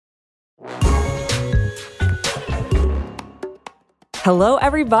Hello,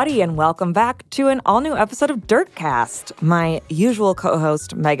 everybody, and welcome back to an all-new episode of Dirtcast. My usual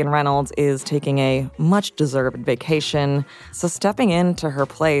co-host, Megan Reynolds, is taking a much-deserved vacation, so stepping into her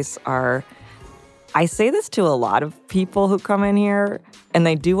place are... I say this to a lot of people who come in here, and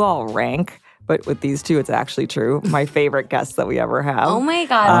they do all rank, but with these two, it's actually true. My favorite guests that we ever have. Oh my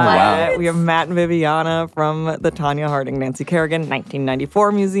God, what? We have Matt and Viviana from the Tanya Harding Nancy Kerrigan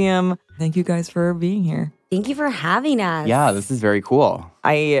 1994 Museum. Thank you guys for being here. Thank you for having us. Yeah, this is very cool.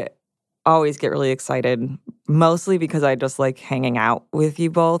 I always get really excited, mostly because I just like hanging out with you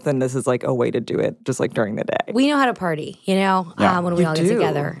both, and this is like a way to do it just like during the day. We know how to party, when we all get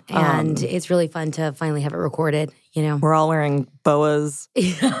together. And it's really fun to finally have it recorded, We're all wearing boas.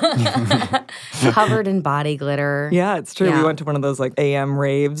 Covered in body glitter. Yeah, it's true. Yeah. We went to one of those like AM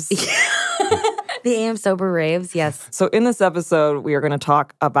raves. The AM sober raves, yes. So in this episode, we are going to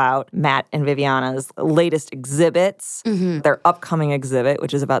talk about Matt and Viviana's latest exhibits, their upcoming exhibit,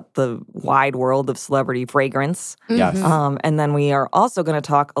 which is about the wide world of celebrity fragrance. Yes. And then we are also going to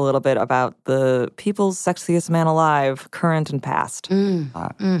talk a little bit about the People's Sexiest Man Alive, current and past. It's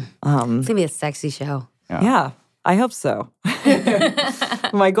going to be a sexy show. Yeah, I hope so.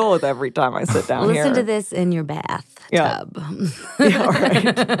 My goal with every time I sit down here. Listen to this in your bathtub. Yeah,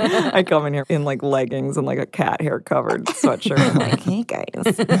 right. I come in here in like leggings and like a cat hair covered sweatshirt. I'm like, hey guys,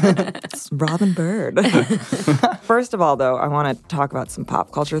 it's Robin Bird. First of all, though, I want to talk about some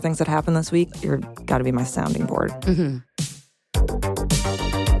pop culture things that happened this week. You've got to be my sounding board.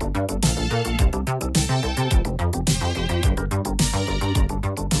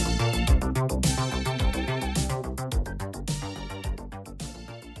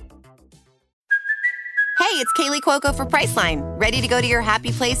 Hey, it's Kaylee Cuoco for Priceline. Ready to go to your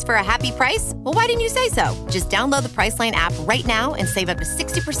happy place for a happy price? Well, why didn't you say so? Just download the Priceline app right now and save up to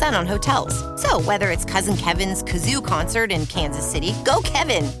 60% on hotels. So whether it's Cousin Kevin's Kazoo Concert in Kansas City, go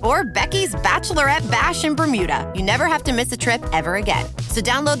Kevin, or Becky's Bachelorette Bash in Bermuda, you never have to miss a trip ever again. So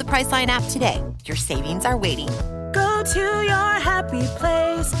download the Priceline app today. Your savings are waiting. Go to your happy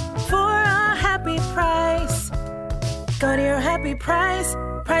place for a happy price. Go to your happy price,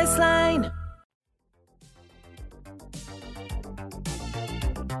 Priceline.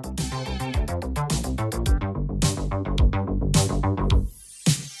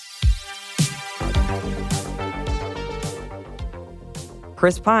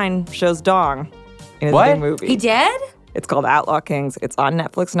 Chris Pine shows dong in his What? new movie. He did? It's called Outlaw Kings. It's on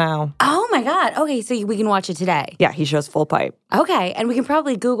Netflix now. Oh my God. Okay, so we can watch it today. Yeah, he shows full pipe. Okay, and we can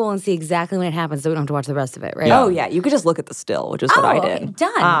probably Google and see exactly when it happens so we don't have to watch the rest of it, right? Yeah. Oh, yeah. You could just look at the still, which is what I okay, did.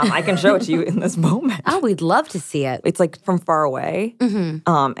 done. I can show it to you in this moment. Oh, we'd love to see it. It's like from far away. And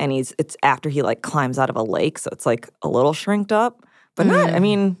it's after he like climbs out of a lake. So it's like a little shrinked up, but not, I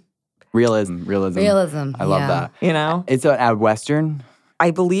mean, Realism. I love yeah. that. you know, It's a Western. I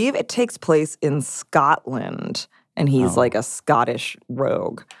believe it takes place in Scotland and he's like a Scottish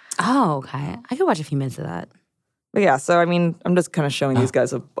rogue. Oh, okay. I could watch a few minutes of that. But yeah, so I mean, I'm just kind of showing these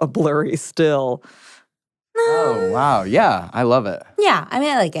guys a blurry still. Oh, wow. Yeah, I love it. Yeah, I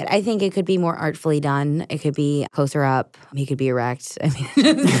mean, I like it. I think it could be more artfully done. It could be closer up. He could be erect. I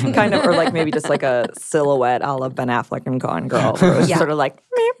mean, Kind of, or like maybe just like a silhouette a la Ben Affleck and Gone Girl. Where it's Yeah. sort of like,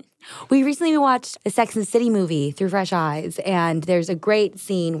 meep. we recently watched the Sex and the City movie Through Fresh Eyes, and there's a great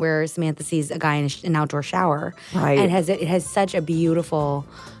scene where Samantha sees a guy in an outdoor shower. Right. And it has such a beautiful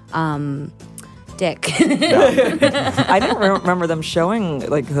dick. I didn't remember them showing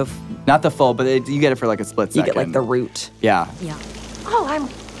like Not the full, but you get it for like a split you second. get like the root. Yeah. Yeah. Oh,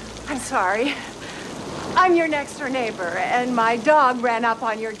 I'm sorry. I'm your next door neighbor, and my dog ran up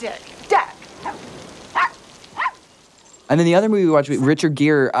on your dick. And then the other movie we watched, Richard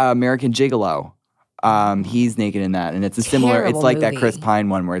Gere, American Gigolo. He's naked in that, and it's a similar. Terrible It's like that movie. Chris Pine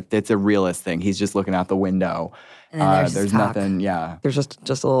one where it's a realist thing. He's just looking out the window. And then there's there's cock. nothing. Yeah. There's just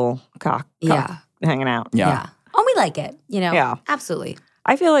a little cock Yeah. hanging out. Yeah. Oh, we like it. Yeah. Absolutely.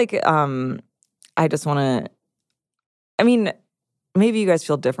 I feel like I just want to. I mean, maybe you guys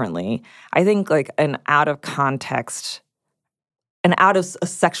feel differently. I think like an out of a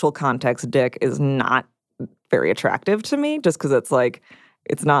sexual context dick is not very attractive to me, just because it's like.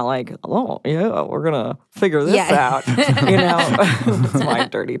 It's not like, oh, yeah, we're going to figure this out. You know, it's my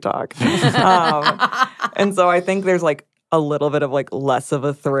dirty talk. And so I think there's like a little bit of like less of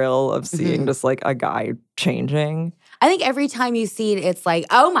a thrill of seeing just like a guy changing. I think every time you see it, it's like,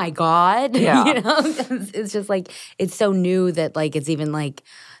 oh my God. Yeah. You know, it's just like, it's so new that like, it's even like,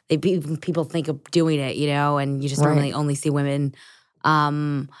 people think of doing it, you know, and you just normally only see women.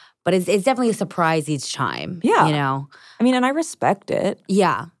 But it's definitely a surprise each time. Yeah. You know? I mean, and I respect it.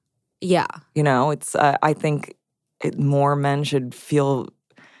 Yeah. Yeah. You know, it's, I think more men should feel.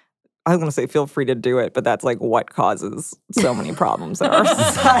 I was going to say feel free to do it, but that's like what causes so many problems in our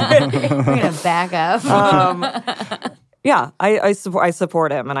society. We're going to back up. Yeah, I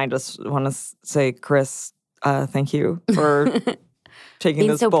support him, and I just want to say, Chris, thank you for taking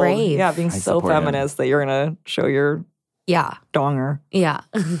Being this so bold, brave. being so support him. feminist that you're gonna show your Yeah. donger. Yeah.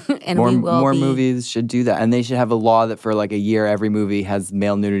 And more we will more be, movies should do that, and they should have a law that for like a year every movie has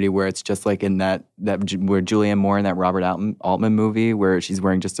male nudity, where it's just like in that where Julianne Moore in that Robert Altman movie where she's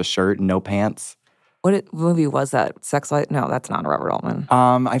wearing just a shirt and no pants. What movie was that? Sex Life? No, that's not Robert Altman.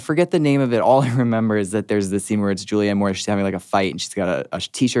 I forget the name of it. All I remember is that there's this scene where it's Julianne Moore. She's having like a fight and she's got a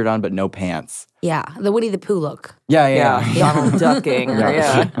t-shirt on but no pants. Yeah. The Winnie the Pooh look. Yeah. Donald ducking.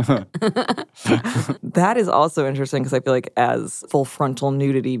 That is also interesting because I feel like as full frontal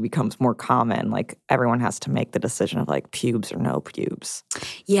nudity becomes more common, like everyone has to make the decision of like pubes or no pubes.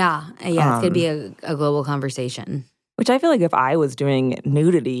 Yeah. Yeah. It's going to be a global conversation. Which I feel like if I was doing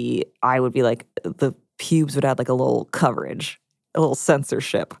nudity, I would be like the pubes would add like a little coverage, a little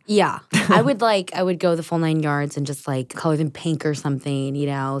censorship. Yeah. I would go the full 9 yards and just like color them pink or something,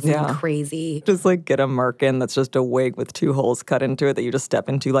 something crazy. Just like get a merkin that's just a wig with 2 holes cut into it that you just step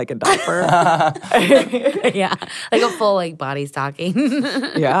into like a diaper. Yeah. Like a full like body stocking.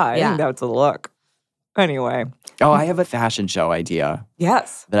 I think that's a look. Anyway. Oh, I have a fashion show idea.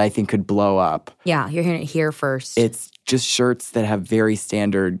 Yes. That I think could blow up. Yeah, you're hearing it here first. It's just shirts that have very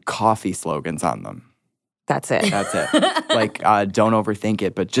standard coffee slogans on them. That's it. That's it. Like, don't overthink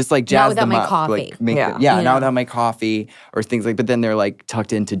it, but just like jazz Not without them my up. coffee. Like, not without my coffee or things like. But then they're like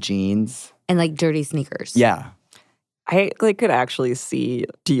tucked into jeans and like dirty sneakers. Yeah. I could actually see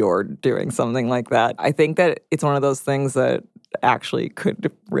Dior doing something like that. I think that it's one of those things that actually could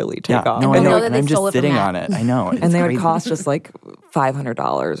really take off. No, I And know. that And they I'm stole just it from sitting Matt. on it. I know. It's And they would crazy. cost just like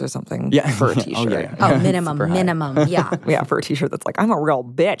 $500 or something for a t-shirt. Oh, yeah. Oh, minimum. Yeah. Yeah, for a t-shirt that's like, I'm a real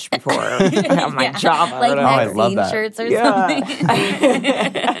bitch before I have my job. Like I love Maxine that. shirts or Yeah. something.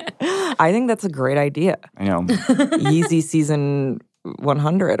 I think that's a great idea. I know. Yeezy season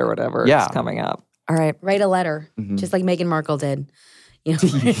 100 or whatever is coming up. All right. Write a letter, just like Meghan Markle did. Yeah.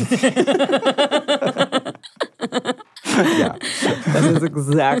 That is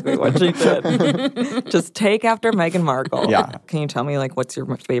exactly what she did. Just take after Meghan Markle. Yeah. Can you tell me, like, what's your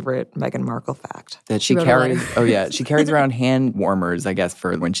favorite Meghan Markle fact? That she wrote a carries. letter. Oh yeah, she carries around hand warmers, I guess,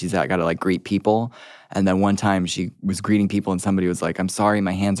 for when she's got to like greet people. And then one time she was greeting people, and somebody was like, "I'm sorry,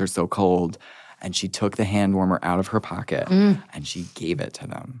 my hands are so cold," and she took the hand warmer out of her pocket and she gave it to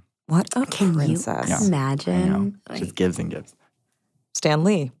them. What a Can princess. you I know. imagine? Just gives and gives. Stan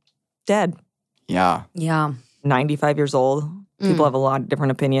Lee, dead. Yeah. Yeah. 95 years old. People have a lot of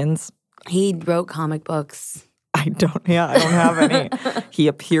different opinions. He wrote comic books. I don't have any. He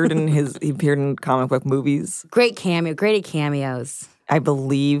appeared in comic book movies. Great at cameos. I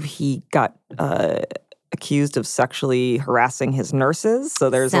believe he got accused of sexually harassing his nurses. So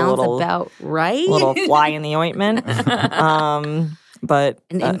there's Sounds a little about right. little fly in the ointment. But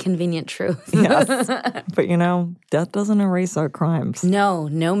An inconvenient truth. yes, but death doesn't erase our crimes. No,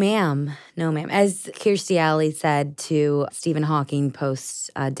 ma'am. No, ma'am. As Kirstie Alley said to Stephen Hawking post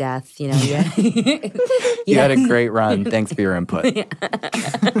death, You had a great run. Thanks for your input.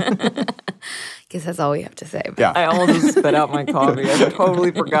 Guess that's all we have to say. Yeah. I almost spit out my coffee. I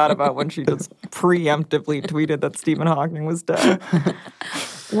totally forgot about when she just preemptively tweeted that Stephen Hawking was dead.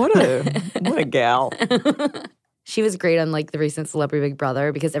 What a gal. She was great on like the recent Celebrity Big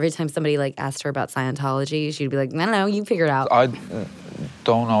Brother because every time somebody like asked her about Scientology, she'd be like, I don't know, you figure it out. I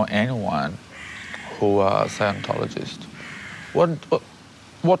don't know anyone who are Scientologist.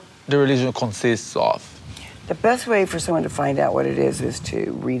 What the religion consists of? The best way for someone to find out what it is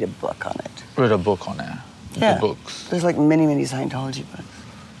to read a book on it. Read a book on it. Yeah. The books. There's like many Scientology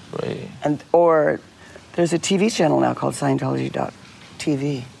books. Right. Or there's a TV channel now called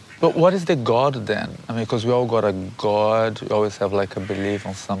Scientology.tv. But what is the God then? I mean, because we all got a God. We always have like a belief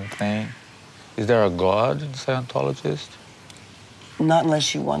on something. Is there a God in Scientologist? Not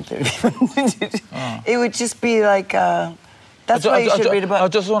unless you want there. It would just be like, that's why you should read a book. I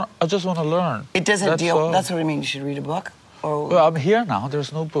just want to learn. It doesn't That's deal, all. that's what I mean, you should read a book. Or, Well, I'm here now.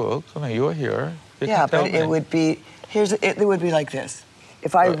 There's no book. I mean, you're here. You yeah, can tell but me. it would be, it would be like this.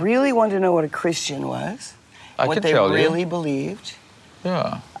 If I really wanted to know what a Christian was, I what can they tell you. really believed,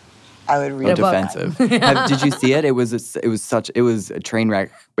 Yeah. I would read a book. Defensive. Did you see it? It was a train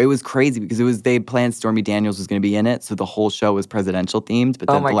wreck. It was crazy because they planned Stormy Daniels was going to be in it, so the whole show was presidential themed. But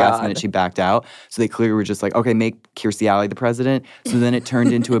then at the last minute she backed out, so they clearly were just like, okay, make Kirstie Alley the president. So then it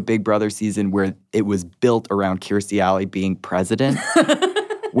turned into a Big Brother season where it was built around Kirstie Alley being president.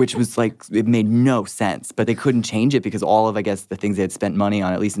 which was like, it made no sense. But they couldn't change it because all of, I guess, the things they had spent money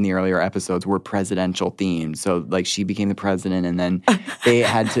on, at least in the earlier episodes, were presidential themed. So like she became the president, and then they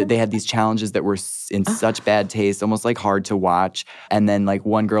had these challenges that were in such bad taste, almost like hard to watch. And then like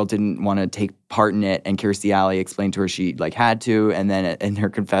one girl didn't want to take part in it, and Kirstie Alley explained to her she like had to. And then in her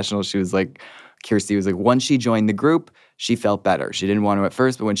confessional, Kirstie was like, once she joined the group, she felt better. She didn't want to at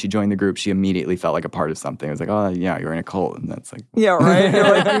first, but when she joined the group, she immediately felt like a part of something. It was like, oh, yeah, you're in a cult. And that's like... Yeah, right? You're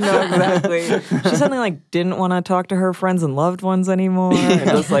like, exactly. She suddenly like didn't want to talk to her friends and loved ones anymore.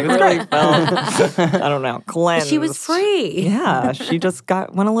 And just like really felt, I don't know, cleansed. She was free. Yeah, she just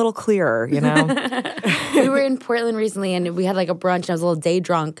went a little clearer, you know? We were in Portland recently, and we had like a brunch, and I was a little day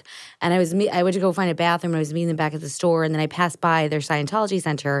drunk. And I went to go find a bathroom, and I was meeting them back at the store. And then I passed by their Scientology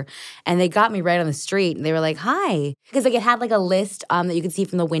center, and they got me right on the street. And they were like, hi. Because like it had like a list that you could see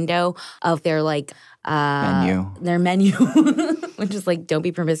from the window of their like menu. Their menu, which is like, don't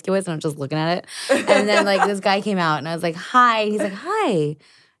be promiscuous. And I'm just looking at it. And then like this guy came out, and I was like, hi. He's like, hi.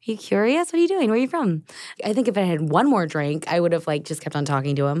 Are you curious? What are you doing? Where are you from? I think if I had one more drink, I would have like just kept on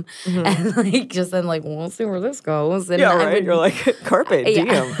talking to him. And like just then like, well, we'll see where this goes. And yeah, right. You're like, carpe diem.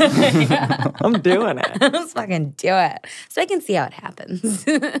 Yeah. I'm doing it. Let's fucking do it. So I can see how it happens.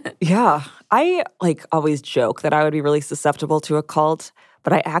 Yeah. I like always joke that I would be really susceptible to a cult,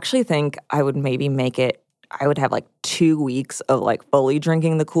 but I actually think I would maybe I would have like 2 weeks of like fully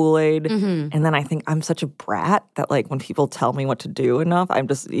drinking the Kool-Aid. And then I think I'm such a brat that like when people tell me what to do enough, I'm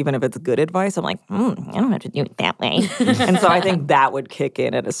just, even if it's good advice, I'm like, I don't have to do it that way. And so I think that would kick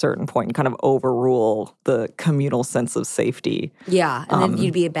in at a certain point and kind of overrule the communal sense of safety. Yeah. And then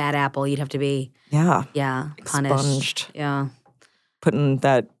you'd be a bad apple. You'd have to be, punished. Expunged. Yeah. Put in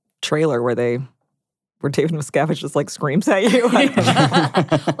that trailer where David Miscavige just like screams at you. Well,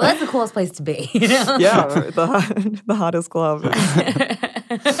 that's the coolest place to be. You know? Yeah, the hottest club.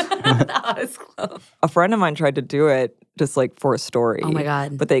 The hottest club. A friend of mine tried to do it just like for a story. Oh my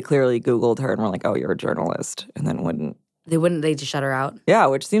God. But they clearly Googled her and were like, oh, you're a journalist. And then wouldn't. They just shut her out? Yeah,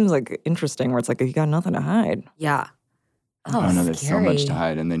 which seems like interesting where it's like, you got nothing to hide. Yeah. Oh, no, there's so much to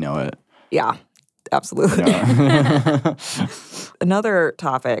hide and they know it. Yeah, absolutely. Yeah. Another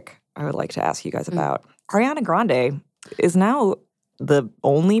topic I would like to ask you guys about. Ariana Grande is now the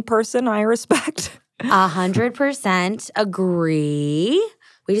only person I respect. 100% agree.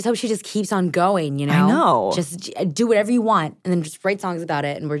 We just hope she just keeps on going, you know? I know. Just do whatever you want and then just write songs about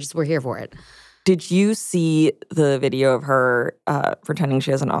it, and we're here for it. Did you see the video of her pretending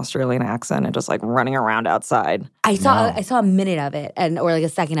she has an Australian accent and just like running around outside? I saw a minute of it or like a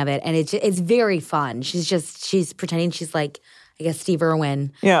second of it, and it's very fun. She's pretending she's like, I guess, Steve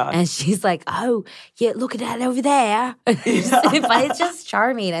Irwin. Yeah. And she's like, oh, yeah, look at that over there. But it's just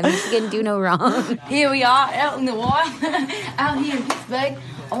charming. I mean, she can do no wrong. Here we are, out in the wild, out here in Pittsburgh.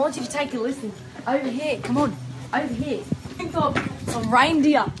 I want you to take a listen. Over here, come on, over here. We've got some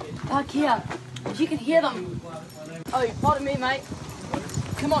reindeer back here. If you can hear them. Oh, pardon me, mate.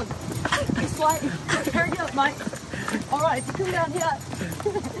 Come on. This way. Hurry up, mate. All right, if you come down here,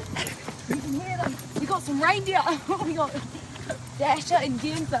 you can hear them. We got some reindeer. We got Dasher and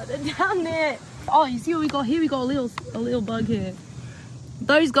Dancer. They're down there. Oh, you see what we got here? We got a little bug here.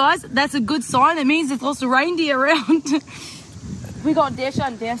 Those guys, that's a good sign. That means there's lots of reindeer around. We got Dasher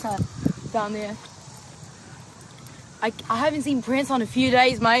and Dancer down there. I haven't seen Prancer in a few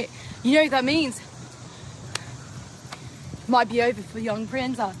days, mate. You know what that means? Might be over for young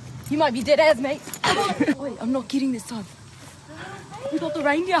Prancer. You might be dead as, mate. Wait, I'm not kidding this time. We got the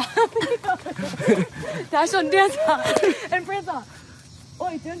reindeer. Dasher and Dancer and Prancer.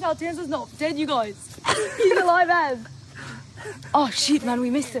 Oh, it turns out Dancer's not dead, you guys. He's alive as. Oh, shit, man, we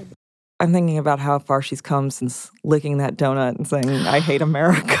missed it. I'm thinking about how far she's come since licking that donut and saying, I hate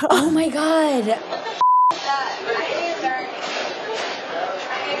America. Oh, my God.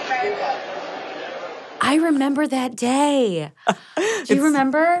 I remember that day. Do you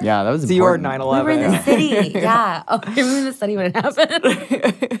remember? Yeah, that was important. Your 9/11. We were in the city. Yeah. Oh, I remember in the city when it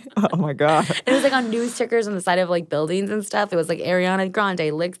happened. Oh, my God. It was like on news stickers on the side of like buildings and stuff. It was like Ariana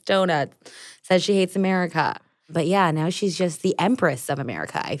Grande licks donuts, says she hates America. But yeah, now she's just the empress of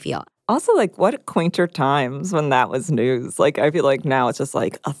America, I feel. Also, like, what quainter times when that was news. Like, I feel like now it's just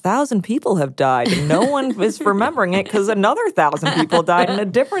like 1,000 people have died and no one is remembering it because another 1,000 people died in a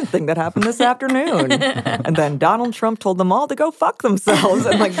different thing that happened this afternoon. And then Donald Trump told them all to go fuck themselves.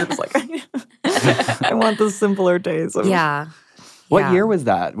 And like, you're just like, I want the simpler days. Yeah. What year was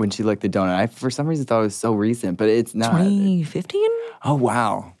that when she licked the donut? I, for some reason, thought it was so recent, but it's not. 2015? Oh,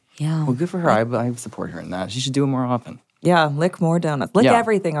 wow. Yeah. Well, good for her. I support her in that. She should do it more often. Yeah, lick more donuts. Lick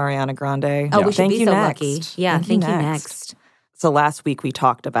everything, Ariana Grande. Oh, we should be so lucky. Yeah, thank you next. So last week we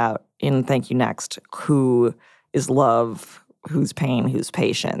talked about in Thank You Next, who is love, who's pain, who's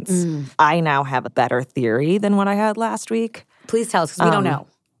patience. I now have a better theory than what I had last week. Please tell us, because we don't know.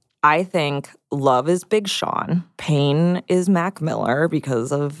 I think love is Big Sean. Pain is Mac Miller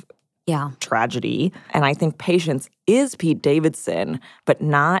because of tragedy. And I think patience is Pete Davidson, but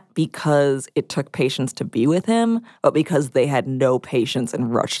not because it took patience to be with him, but because they had no patience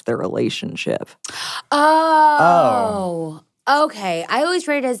and rushed their relationship. Oh. Okay. I always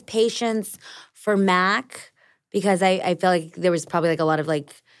read it as patience for Mac because I feel like there was probably like a lot of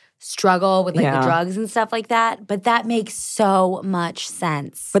like struggle with like the drugs and stuff like that. But that makes so much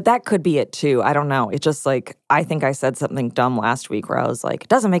sense. But that could be it too. I don't know. It's just like, I think I said something dumb last week where I was like, it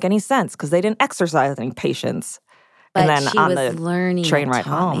doesn't make any sense because they didn't exercise any patience. But and then she on was the learning train ride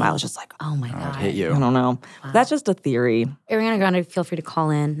Tommy. home, I was just like, oh my God. Hit you. I don't know. Wow. That's just a theory. Ariana Grande, feel free to call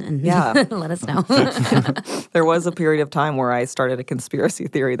in and let us know. There was a period of time where I started a conspiracy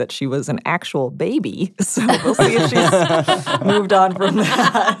theory that she was an actual baby. So we'll see if she's moved on from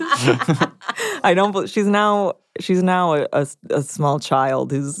that. I don't. She's now a small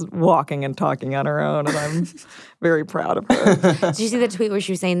child who's walking and talking on her own, and I'm very proud of her. Did you see the tweet where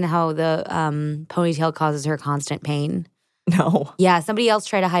she was saying how the ponytail causes her constant pain? No. Yeah, somebody else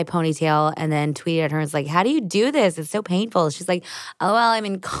tried a high ponytail and then tweeted at her and was like, how do you do this? It's so painful. She's like, oh, well, I'm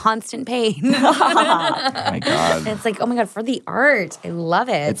in constant pain. Oh, my God. And it's like, oh, my God, for the art. I love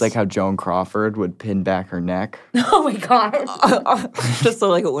it. It's like how Joan Crawford would pin back her neck. Oh, my God. Just so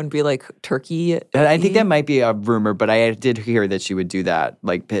like it wouldn't be like turkey. I think that might be a rumor, but I did hear that she would do that,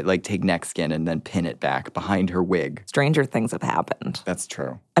 like take neck skin and then pin it back behind her wig. Stranger things have happened. That's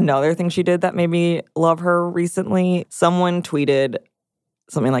true. Another thing she did that made me love her recently, someone tweeted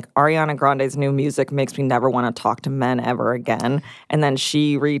something like, Ariana Grande's new music makes me never want to talk to men ever again. And then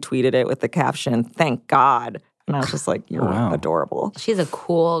she retweeted it with the caption, thank God. And I was just like, you're adorable. She's a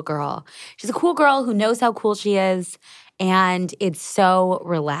cool girl. She's a cool girl who knows how cool she is. And it's so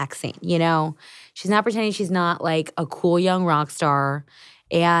relaxing, you know? She's not pretending she's not like a cool young rock star.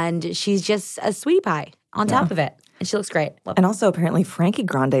 And she's just a sweetie pie on top of it. And she looks great. And also apparently Frankie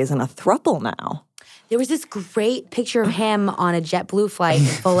Grande is in a throuple now. There was this great picture of him on a JetBlue flight in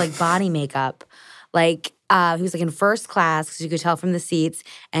full like body makeup. Like he was like in first class because you could tell from the seats.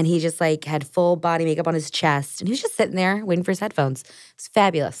 And he just like had full body makeup on his chest. And he was just sitting there waiting for his headphones. It's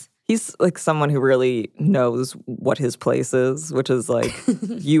fabulous. He's like someone who really knows what his place is, which is like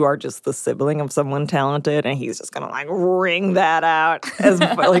you are just the sibling of someone talented, and he's just gonna like wring that out as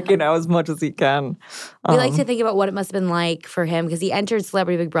like as much as he can. We like to think about what it must have been like for him because he entered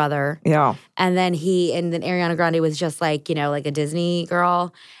Celebrity Big Brother. Yeah, and then Ariana Grande was just like like a Disney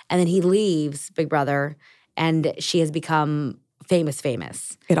girl, and then he leaves Big Brother, and she has become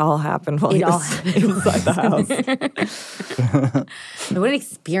famous. It all happened while he was inside the house. What an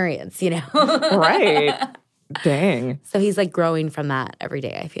experience, Right. Dang. So he's like growing from that every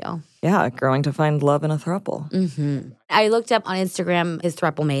day, I feel. Yeah, growing to find love in a throuple. Mm-hmm. I looked up on Instagram his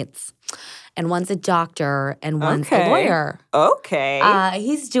throuple mates. And one's a doctor and one's a lawyer. Okay.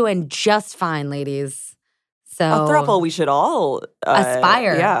 He's doing just fine, ladies. So a throuple we should all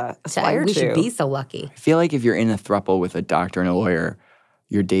aspire. Yeah, aspire to. We should be so lucky. I feel like if you're in a throuple with a doctor and a lawyer,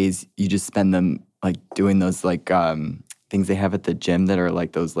 your days, you just spend them like doing those like things they have at the gym that are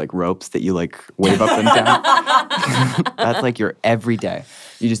like those like ropes that you like wave up and down. That's like your every day.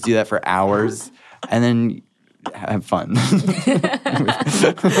 You just do that for hours and then have fun. I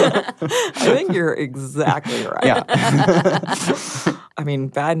think you're exactly right. Yeah. I mean,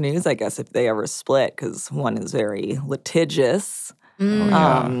 bad news, I guess, if they ever split, because one is very litigious.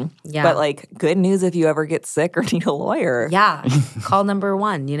 Yeah. But, like, good news if you ever get sick or need a lawyer. Yeah. Call number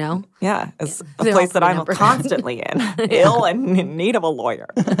one, Yeah. It's a place that I'm constantly in. Ill and in need of a lawyer.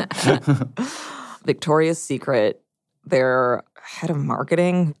 Victoria's Secret, their head of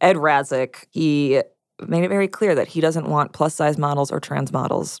marketing, Ed Razek, he made it very clear that he doesn't want plus-size models or trans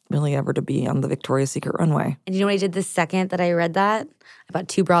models really ever to be on the Victoria's Secret runway. And you know what I did the second that I read that? I bought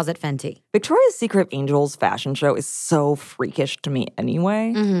 2 bras at Fenty. Victoria's Secret Angels fashion show is so freakish to me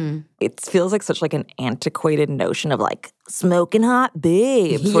anyway. Mm-hmm. It feels like such like an antiquated notion of like smoking hot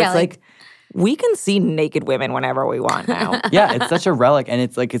babes. Yeah, where it's like we can see naked women whenever we want now. Yeah, it's such a relic, and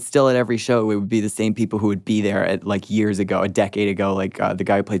it's like it's still at every show. It would be the same people who would be there at like years ago, a decade ago. Like the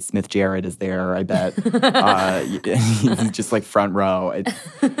guy who played Smith Jarrett is there, I bet. He's just like front row.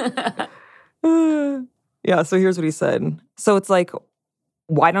 Yeah, so here's what he said. So it's like,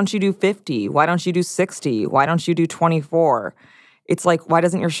 why don't you do 50? Why don't you do 60? Why don't you do 24? It's like, why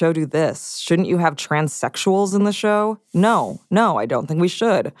doesn't your show do this? Shouldn't you have transsexuals in the show? No, I don't think we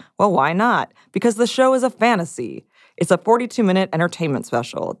should. Well, why not? Because the show is a fantasy. It's a 42-minute entertainment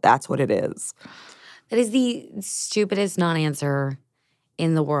special. That's what it is. That is the stupidest non-answer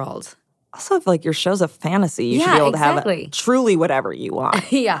in the world. Also, if like your show's a fantasy, you should be able to have truly whatever you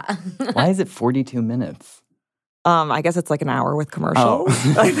want. Yeah. Why is it 42 minutes? I guess it's like an hour with commercials.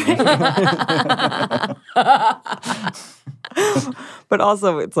 But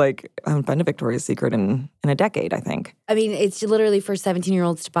also, it's like been to Victoria's Secret in a decade, I think. I mean, it's literally for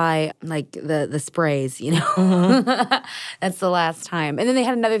 17-year-olds to buy like the sprays, you know? That's the last time. And then they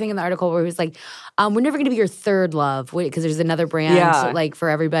had another thing in the article where it was like, we're never going to be your third love. Because there's another brand like for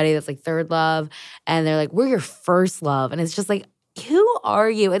everybody that's like third love. And they're like, we're your first love. And it's just like, who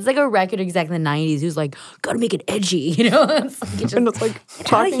are you? It's like a record exec in the 90s who's like, gotta make it edgy, you know? It's like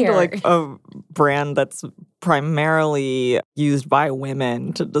talking to like a brand that's primarily used by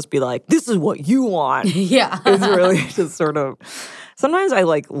women to just be like, this is what you want. Yeah. It's really just sort of, sometimes I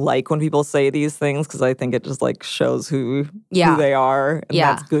like when people say these things because I think it just like shows who they are. And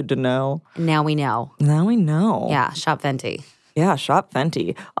that's good to know. Now we know. Now we know. Yeah, shop Fenty. Yeah, shop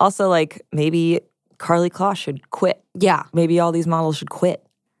Fenty. Also, like maybe Karlie Kloss should quit. Yeah. Maybe all these models should quit.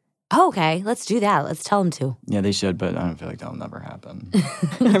 Oh, okay. Let's do that. Let's tell them to. Yeah, they should, but I don't feel like that'll never happen.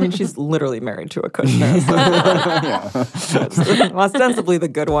 I mean, she's literally married to a Kushner. So. Ostensibly the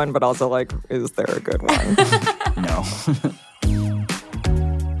good one, but also like, is there a good one? No.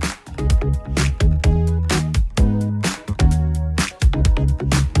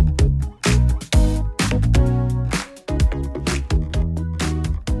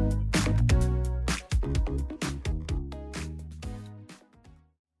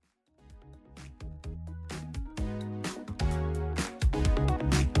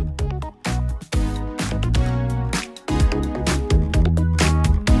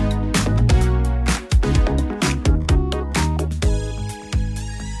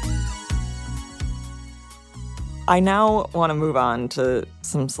 I now want to move on to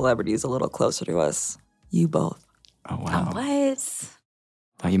some celebrities a little closer to us. You both. Oh, wow. What?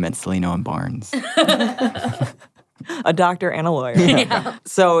 Thought you meant Celino and Barnes. A doctor and a lawyer. Yeah.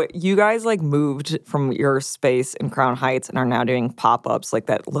 So you guys like moved from your space in Crown Heights and are now doing pop-ups like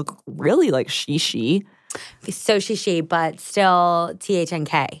that look really like she. So she, but still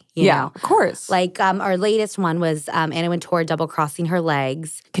THNK, you know? Of course. Like our latest one was Anna Wintour double-crossing her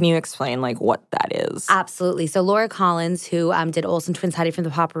legs. Can you explain like what that is? Absolutely. So Laura Collins, who did Olsen Twins Hiding from the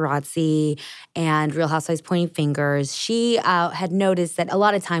Paparazzi and Real Housewives Pointing Fingers, she had noticed that a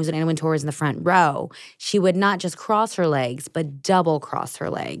lot of times when Anna Wintour was in the front row, she would not just cross her legs, but double cross her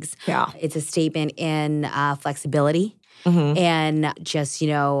legs. Yeah. It's a statement in flexibility and just,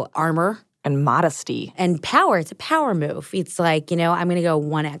 armor. And modesty. And power. It's a power move. It's like, I'm going to go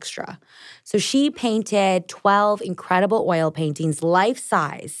one extra. So she painted 12 incredible oil paintings,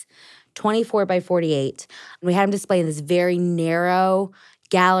 life-size, 24 by 48. And we had them displayed in this very narrow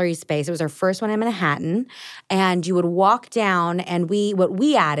gallery space. It was our first one in Manhattan. And you would walk down, and what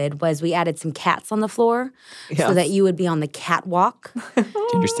we added was we added some cats on the floor so that you would be on the catwalk. Do you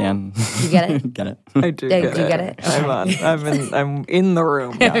understand? You get it? Get it. I do. Do you get it? I'm in the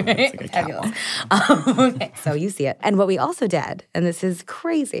room. Yeah, it's like a catwalk. Okay, so you see it. And what we also did, and this is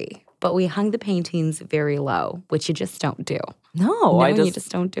crazy, but we hung the paintings very low, which you just don't do. No, you just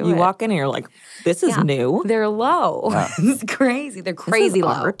don't do it. You walk in and you're like, this is new. They're low. Yeah. It's crazy. They're crazy low.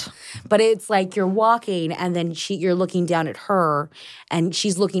 Art. But it's like you're walking and then you're looking down at her and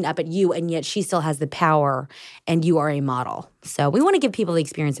she's looking up at you, and yet she still has the power and you are a model. So we want to give people the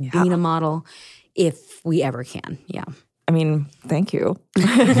experience of being a model if we ever can. Yeah. I mean, thank you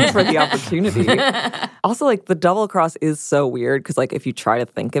for the opportunity. Also, like, the double cross is so weird because, like, if you try to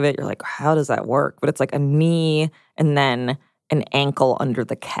think of it, you're like, how does that work? But it's like a knee and then an ankle under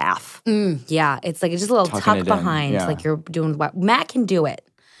the calf. Yeah, it's like just a little tuck behind. Yeah. Like you're doing what Matt can do it.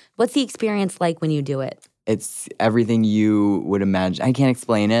 What's the experience like when you do it? It's everything you would imagine. I can't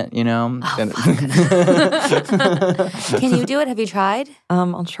explain it, Oh, Can you do it? Have you tried?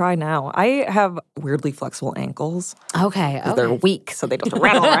 I'll try now. I have weirdly flexible ankles. Okay. They're weak, so they just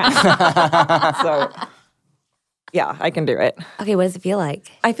rattle around. So, yeah, I can do it. Okay, what does it feel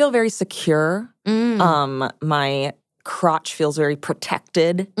like? I feel very secure. My crotch feels very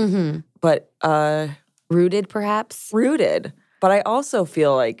protected, but Rooted, perhaps? rooted. But I also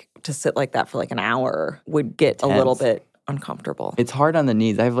feel like to sit like that for like an hour would get a little bit uncomfortable. It's hard on the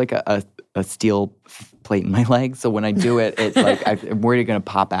knees. I have like a steel plate in my leg. So when I do it, it's like I'm worried it's going to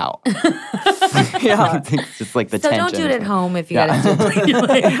pop out. Yeah. It's just like the So tension. don't do it at home if you got to do a plate in your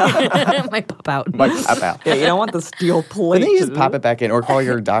leg. It might pop out. Might pop out. Yeah, you don't want the steel plate. But then you just pop it back in or call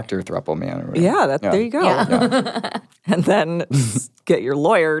your doctor, Thruple Man. Or whatever. Yeah, there you go. Yeah. And then get your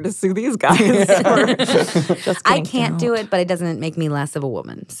lawyer to sue these guys. for just I getting can't do out. it, but it doesn't make me less of a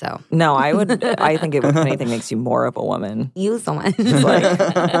woman. So No, I think if anything makes you more of a woman. you someone. It's like,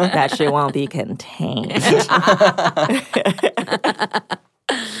 that shit won't be contained.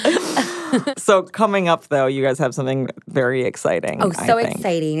 So coming up, though, you guys have something very exciting. Oh, so I think.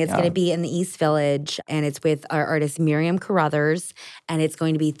 exciting. It's going to be in the East Village, and it's with our artist Miriam Carruthers, and it's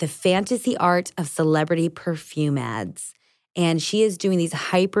going to be the fantasy art of celebrity perfume ads. And she is doing these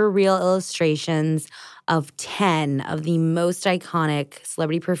hyper-real illustrations of 10 of the most iconic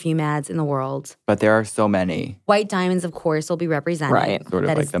celebrity perfume ads in the world. But there are so many. White Diamonds, of course, will be represented. Right. Sort of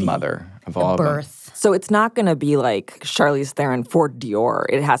That like is the mother of all of them. birth. So it's not going to be like Charlize Theron for Dior.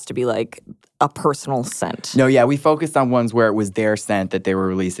 It has to be like a personal scent. No, yeah, we focused on ones where it was their scent that they were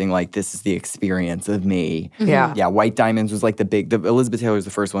releasing, like, this is the experience of me. Yeah. Yeah, White Diamonds was like Elizabeth Taylor was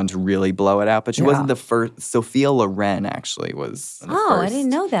the first one to really blow it out, but she wasn't the first. Sophia Loren actually was the Oh, first. I didn't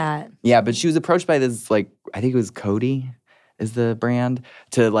know that. Yeah, but she was approached by this, like, I think it was Coty is the brand,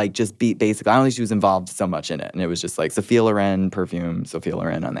 to like just be basically, I don't think she was involved so much in it. And it was just like Sophia Loren perfume, Sophia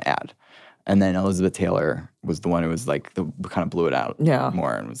Loren on the ad. And then Elizabeth Taylor was the one who was like, kind of blew it out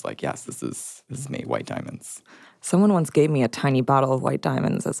more and was like, yes, this is me, White Diamonds. Someone once gave me a tiny bottle of White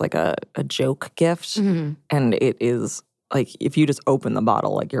Diamonds as like a joke gift. And it is like, if you just open the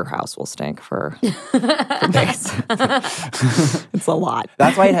bottle, like your house will stink for days. It's a lot.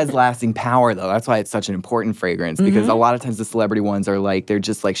 That's why it has lasting power, though. That's why it's such an important fragrance, because a lot of times the celebrity ones are like, they're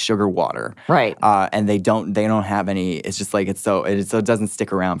just like sugar water. Right. And they don't have any, it's just like, so it doesn't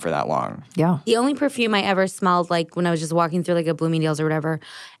stick around for that long. Yeah. The only perfume I ever smelled, like when I was just walking through like a Bloomingdale's or whatever,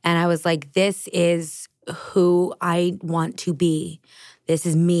 and I was like, this is who I want to be. This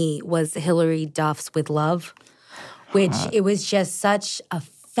is me, was Hilary Duff's With Love, which it was just such a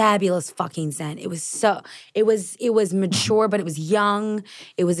fabulous fucking scent. It was mature, but it was young.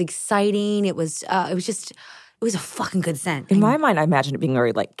 It was exciting. It was a fucking good scent. In my mind, I imagine it being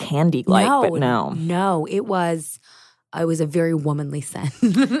very like candy-like, but no. No, it was a very womanly scent.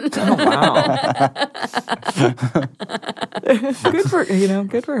 Oh, wow.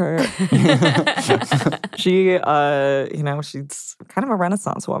 Good for her. She, she's kind of a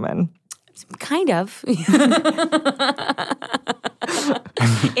Renaissance woman. Kind of.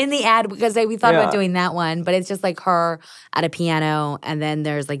 In the ad, because we thought about doing that one, but it's just like her at a piano, and then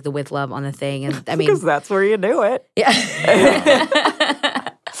there's like the With Love on the thing. And I mean, because that's where you do it. Yeah.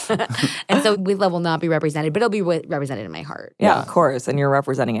 And so With Love will not be represented, but it'll be represented in my heart. Yeah, of course. And you're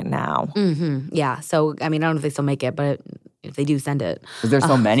representing it now. Mm-hmm. Yeah. So, I mean, I don't know if they still make it, but if they do, send it. Because there's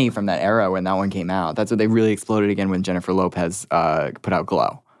so many from that era when that one came out. That's what they really exploded again when Jennifer Lopez put out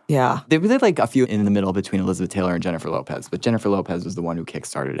Glow. Yeah. They did like a few in the middle between Elizabeth Taylor and Jennifer Lopez, but Jennifer Lopez was the one who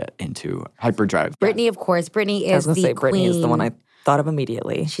kickstarted it into hyperdrive. Britney, of course. Britney is the queen. Britney is the one I thought of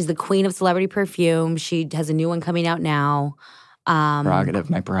immediately. She's the queen of celebrity perfume. She has a new one coming out now. My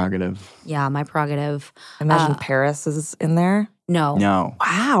prerogative. Yeah, my prerogative. Imagine Paris is in there. No.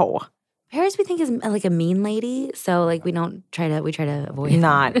 Wow. Paris, we think, is like a mean lady, so like we try to avoid. You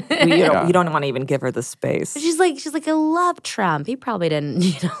don't want to even give her the space. She's like, I love Trump. He probably didn't,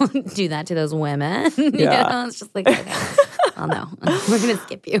 do that to those women. Yeah. It's just like, okay, oh no, we're gonna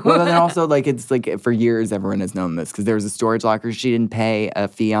skip you. Well, then also like it's like for years everyone has known this because there was a storage locker she didn't pay a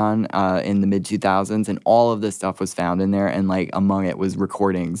fee on in the mid 2000s, and all of this stuff was found in there, and like among it was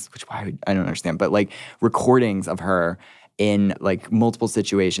recordings, which I don't understand, but like recordings of her in like multiple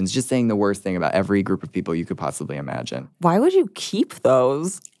situations, just saying the worst thing about every group of people you could possibly imagine. Why would you keep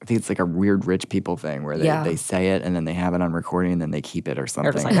those? I think it's like a weird rich people thing where they say it and then they have it on recording and then they keep it or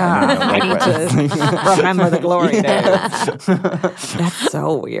something. They're just like, I need to remember the glory days. That's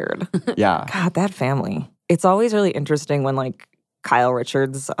so weird. Yeah. God, that family. It's always really interesting when like Kyle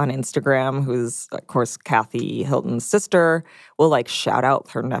Richards on Instagram, who's, of course, Kathy Hilton's sister, will, like, shout out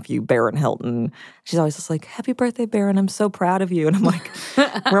her nephew, Barron Hilton. She's always just like, happy birthday, Barron. I'm so proud of you. And I'm like,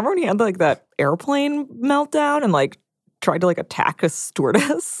 remember when he had, like, that airplane meltdown and, like, tried to, like, attack a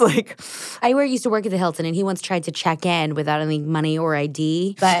stewardess? Like, I used to work at the Hilton, and he once tried to check in without any money or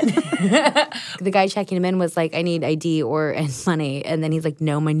ID. But the guy checking him in was like, I need ID and money. And then he's like,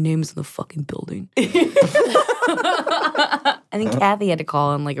 no, my name's in the fucking building. I think Kathy had to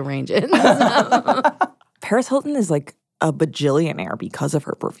call and, like, arrange it. Paris Hilton is, like, a bajillionaire because of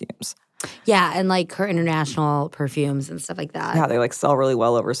her perfumes. Yeah, and, like, her international perfumes and stuff like that. Yeah, they, like, sell really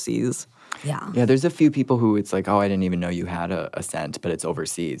well overseas. Yeah. Yeah, there's a few people who it's like, oh, I didn't even know you had a scent, but it's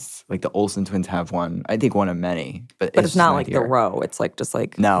overseas. Like the Olsen twins have one. I think one of many. But it's not like the Row. It's like just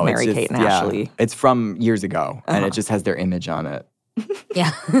like no, Mary Kate and Ashley. It's from years ago, and it just has their image on it.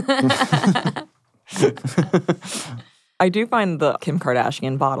 Yeah. I do find the Kim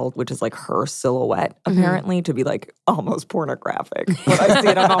Kardashian bottle, which is like her silhouette, apparently, to be like almost pornographic. When I see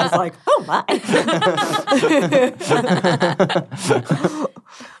it, I'm always like, oh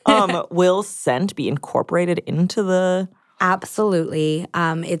my. Will scent be incorporated into the... Absolutely.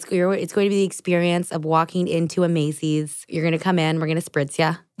 It's going to be the experience of walking into a Macy's. You're going to come in. We're going to spritz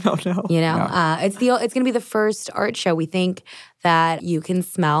you. Oh, no. You know? No. It's going to be the first art show we think that you can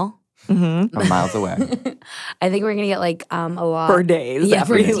smell. From miles away. I think we're going to get like a lot. For days. Yeah,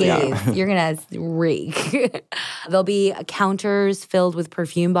 for days. Yeah. You're going to reek. There'll be counters filled with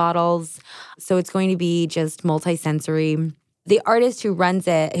perfume bottles. So it's going to be just multi-sensory. The artist who runs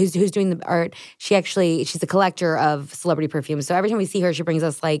it, who's doing the art, she's a collector of celebrity perfumes. So every time we see her, she brings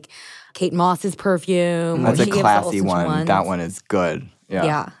us like Kate Moss's perfume. That's a classy one. That one is good. Yeah.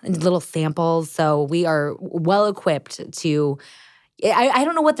 Yeah, and little samples. So we are well equipped to... I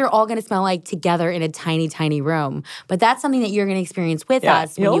don't know what they're all going to smell like together in a tiny, tiny room, but that's something that you're going to experience with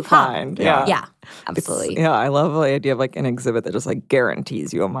us when you come. Find. Yeah, absolutely. I love the idea of like an exhibit that just like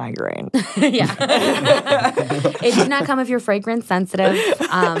guarantees you a migraine. Yeah. It did not come if you're fragrance sensitive.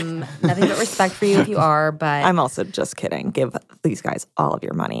 Nothing but respect for you if you are, but... I'm also just kidding. Give these guys all of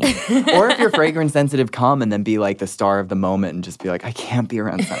your money. Or if you're fragrance sensitive, come and then be like the star of the moment and just be like, I can't be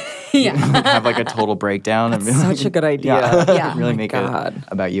around scent. Yeah. Have like a total breakdown. That's such a good idea. Yeah. Really make it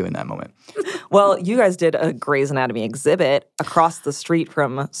about you in that moment. Well, you guys did a Grey's Anatomy exhibit across the street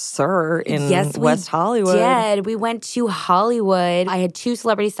from SUR in West Hollywood. Yes, we went to Hollywood. I had 2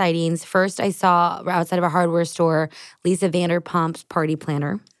 celebrity sightings. First, I saw outside of a hardware store, Lisa Vanderpump's party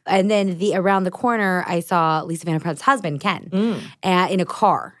planner. And then around the corner, I saw Lisa Vanderpump's husband, Ken, in a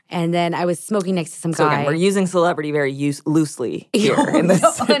car. And then I was smoking next to some guy. So again, we're using celebrity very loosely here in this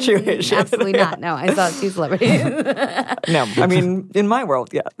situation. Absolutely not. No, I saw 2 celebrities. No, I mean, in my world,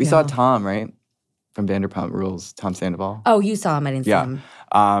 yeah. We saw Tom, right? From Vanderpump Rules, Tom Sandoval. Oh, you saw him. I didn't see him.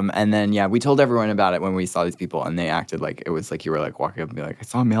 And then, we told everyone about it when we saw these people, and they acted like it was like you were like walking up and be like, I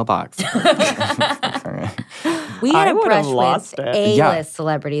saw a mailbox. We had a brush with A-list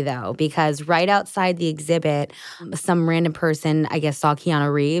celebrity, though, because right outside the exhibit, some random person, I guess, saw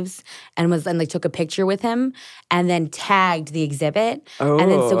Keanu Reeves and took a picture with him and then tagged the exhibit. Oh. And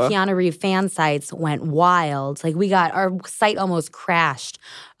then so Keanu Reeves fan sites went wild. Like our site almost crashed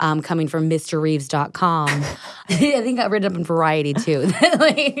coming from MrReeves.com. I think I read it up in Variety, too,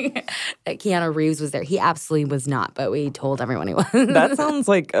 that Keanu Reeves was there. He absolutely was not, but we told everyone he was. That sounds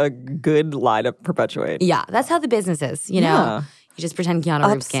like a good lie to perpetuate. Yeah, that's how the business is, you know? Yeah. You just pretend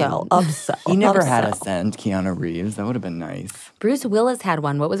Keanu Reeves came. Upsell. You never had a scent, Keanu Reeves. That would have been nice. Bruce Willis had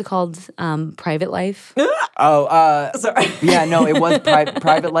one. What was it called? Private Life? Sorry. Yeah, no, it was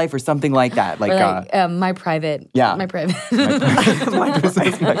Private Life or something like that. My private. Yeah. My private.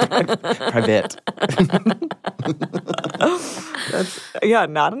 Private.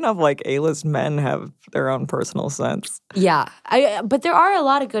 Not enough A-list men have their own personal scents. Yeah. But there are a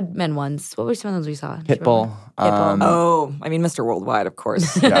lot of good men ones. What were some of those we saw? Pitbull. Mr. Worldwide, of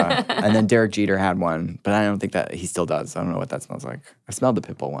course. Yeah. And then Derek Jeter had one, but I don't think that he still does. I don't know what that smells like. I smelled the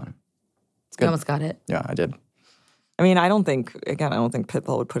Pitbull one. It's good. You almost got it. Yeah, I did. I mean, I don't think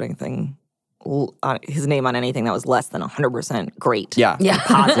Pitbull would put his name on anything that was less than 100% great. Yeah. Yeah.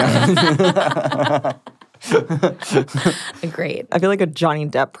 Positive. Great. I feel like a Johnny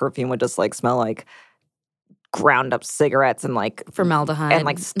Depp perfume would just smell like ground up cigarettes and formaldehyde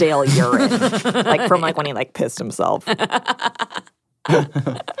and stale urine, from when he pissed himself.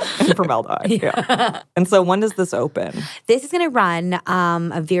 And formaldehyde. Yeah. And so when does this open? This is going to run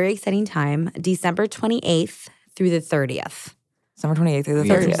a very exciting time, December 28th through the 30th. December 28th through the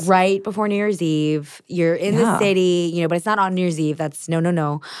 30th. It's right before New Year's Eve. You're in the city, but it's not on New Year's Eve. That's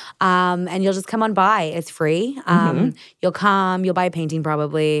no. And you'll just come on by. It's free. You'll come. You'll buy a painting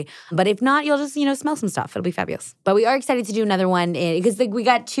probably. But if not, you'll just, smell some stuff. It'll be fabulous. But we are excited to do another one because we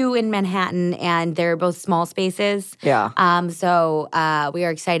got 2 in Manhattan and they're both small spaces. Yeah. So we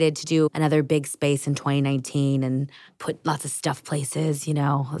are excited to do another big space in 2019 and put lots of stuff places,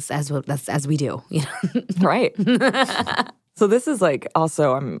 as we do. Right. So this is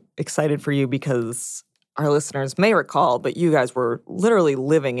also, I'm excited for you because our listeners may recall, but you guys were literally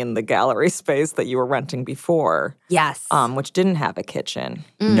living in the gallery space that you were renting before. Yes. Which didn't have a kitchen.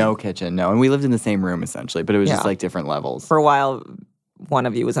 No kitchen, no. And we lived in the same room essentially, but it was just different levels. For a while, one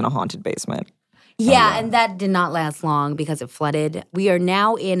of you was in a haunted basement. Yeah, and that did not last long because it flooded. We are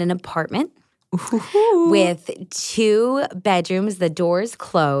now in an apartment with 2 bedrooms. The doors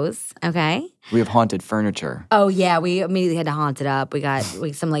close, okay? We have haunted furniture. Oh, yeah. We immediately had to haunt it up. We got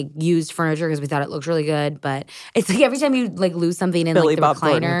some, like, used furniture because we thought it looked really good. But it's like every time you, like, lose something in, Billy like, the Bob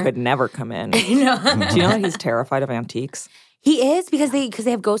recliner. Thornton could never come in. No. Do you know that he's terrified of antiques? He is because they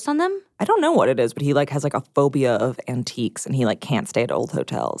have ghosts on them? I don't know what it is, but he, like, has, like, a phobia of antiques, and he, like, can't stay at old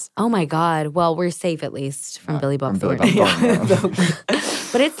hotels. Oh, my God. Well, we're safe, at least, from Billy Bob Thornton.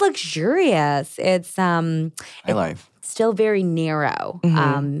 But it's luxurious. It's high life. Still very narrow.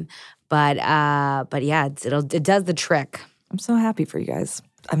 But yeah, it does the trick. I'm so happy for you guys.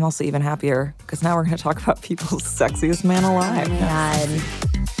 I'm also even happier because now we're going to talk about people's sexiest man alive. Oh, my God.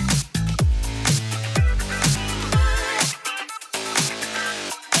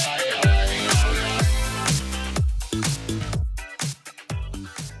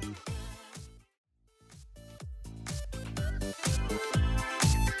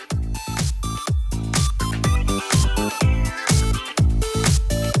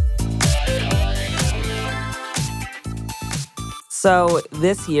 So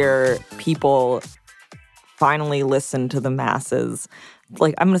this year, people finally listened to the masses.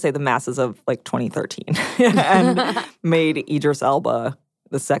 Like, I'm going to say the masses of, like, 2013 and made Idris Elba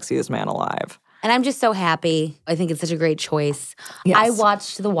the sexiest man alive. And I'm just so happy. I think it's such a great choice. Yes. I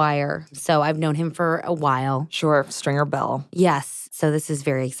watched The Wire, so I've known him for a while. Sure, Stringer Bell. Yes, so this is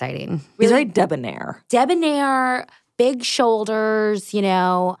very exciting. He's very debonair. Debonair, big shoulders,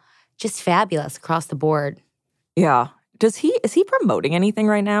 just fabulous across the board. Yeah. Is he promoting anything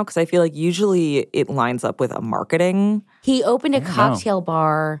right now? Because I feel like usually it lines up with a marketing. He opened a cocktail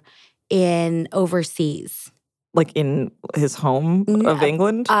bar in overseas. Like in his home of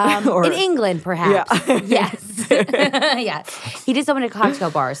England? Or, in England, perhaps. Yeah. Yes. Yes. He just opened a cocktail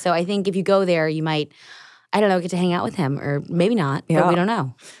bar. So I think if you go there, you might, I don't know, get to hang out with him. Or maybe not, but we don't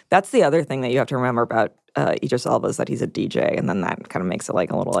know. That's the other thing that you have to remember about Idris Elba is that he's a DJ. And then that kind of makes it like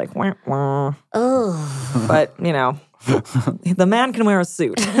a little like, wah, wah. Oh. But, the man can wear a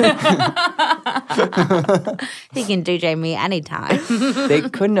suit. He can DJ me anytime. They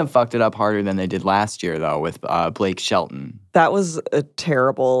couldn't have fucked it up harder than they did last year, though, with Blake Shelton. That was a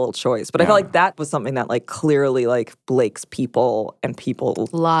terrible choice. But I felt like that was something that, like, clearly, like, Blake's people and people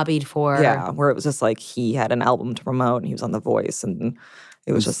lobbied for. Yeah, where it was just like he had an album to promote and he was on The Voice and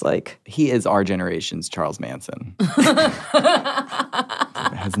it was just like... He is our generation's Charles Manson.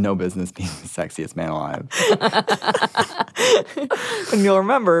 Has no business being the sexiest man alive. And you'll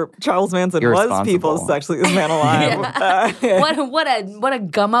remember, Charles Manson was people's sexiest man alive. What a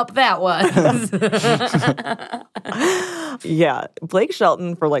gum up that was. Yeah, Blake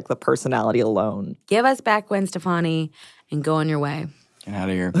Shelton for like the personality alone. Give us back Gwen Stefani and go on your way. Get out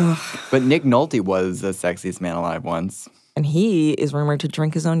of here. But Nick Nolte was the sexiest man alive once. And he is rumored to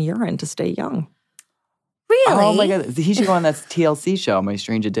drink his own urine to stay young. Really? Oh my God. He should go on that TLC show, My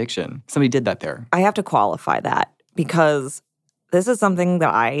Strange Addiction. Somebody did that there. I have to qualify that because this is something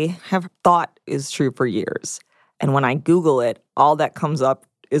that I have thought is true for years. And when I Google it, all that comes up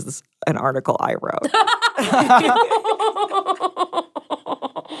is an article I wrote.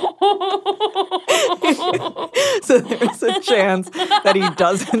 So there's a chance that he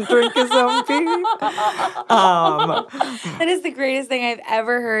doesn't drink his own pee. That is the greatest thing I've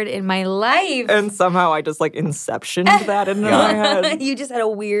ever heard in my life. And somehow I just like inceptioned that into my head. You just had a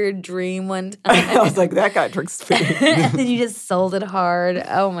weird dream one time. I was like, that guy drinks pee. And then you just sold it hard.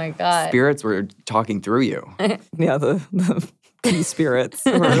 Oh my God. Spirits were talking through you. Yeah, the pee spirits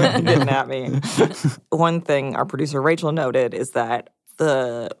were getting at me. One thing our producer Rachel noted is that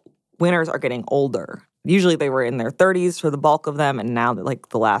the winners are getting older. Usually they were in their 30s for the bulk of them, and now like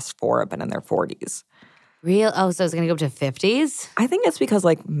the last 4 have been in their 40s. Real? Oh, so it's going to go up to 50s? I think it's because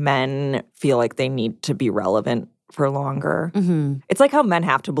like men feel like they need to be relevant for longer. Mm-hmm. It's like how men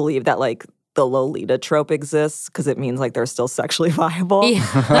have to believe that like the Lolita trope exists because it means like they're still sexually viable. Yeah.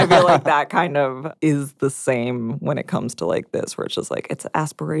 I feel like that kind of is the same when it comes to like this, where it's just like it's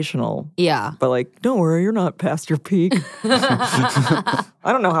aspirational. Yeah. But like, don't worry, you're not past your peak. I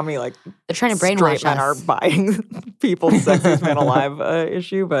don't know how many like they're trying to brainwash straight men us. are buying People's Sexiest Man Alive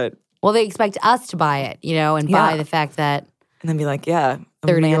issue, but well, they expect us to buy it, and buy the fact that and then be like, yeah,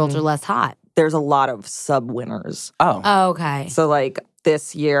 30-year-olds are less hot. There's a lot of sub winners. Oh, okay. So like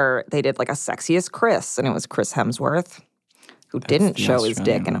this year they did like a Sexiest Chris, and it was Chris Hemsworth, who didn't show his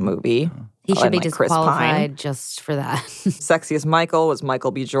dick in a movie. He should be like Chris disqualified just for that. Sexiest Michael was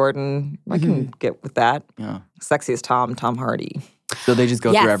Michael B. Jordan. I can get with that. Yeah. Sexiest Tom Hardy. So they just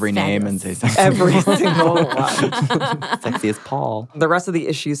go through every name and say sexiest. Every single one. Sexiest Paul. The rest of the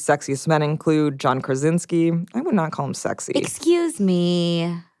issue's sexiest men include John Krasinski. I would not call him sexy. Excuse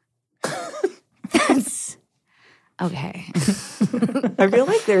me. That's okay. I feel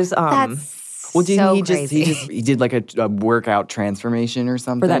like there's Well, didn't so he crazy. he did like a workout transformation or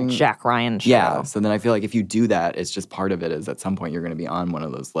something? for that Jack Ryan show. Yeah. So then I feel like if you do that, it's just part of it is at some point you're going to be on one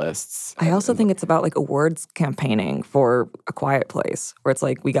of those lists. I also think it's about like awards campaigning for A Quiet Place, where it's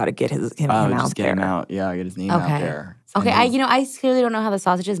like we got to get him out just get there. him out. Yeah, get his name out there. Okay, I clearly don't know how the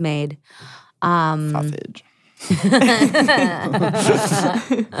sausage is made. Sausage.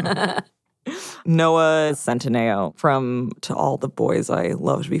 Noah Centineo from To All the Boys I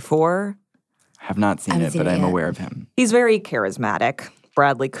Loved Before. Have not seen it, but I'm aware of him. He's very charismatic.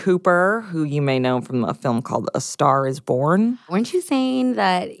 Bradley Cooper, who you may know from a film called A Star is Born. Weren't you saying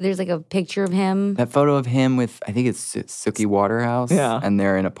that there's like a picture of him? That photo of him with, I think it's Suki Waterhouse. Yeah. And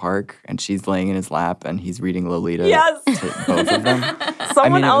they're in a park and she's laying in his lap and he's reading Lolita Yes. to both of them.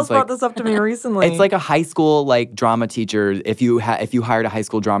 Someone else brought this up to me recently. It's like a high school like drama teacher. If you hired a high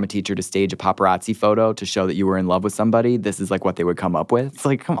school drama teacher to stage a paparazzi photo to show that you were in love with somebody, this is like what they would come up with. It's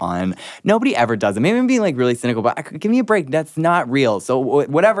like, come on. Nobody ever does it. Maybe I'm being like really cynical, but give me a break. That's not real. So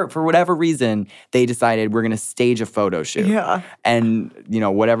for whatever reason, they decided we're going to stage a photo shoot. Yeah. And,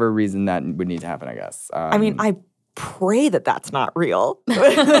 whatever reason that would need to happen, I guess. I mean, I pray that that's not real.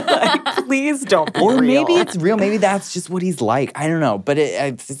 Like, please don't be or real. maybe it's real. Maybe that's just what he's like. I don't know. But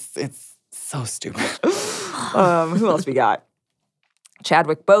it's so stupid. Who else we got?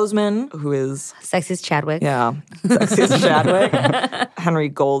 Chadwick Boseman, who is... Sexiest Chadwick. Yeah, sexiest Chadwick. Henry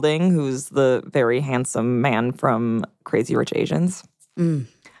Golding, who's the very handsome man from Crazy Rich Asians.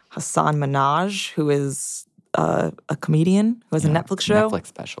 Hassan Minaj, who is a comedian who has a Netflix show. Netflix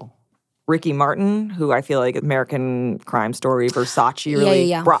special. Ricky Martin, who I feel like American Crime Story, Versace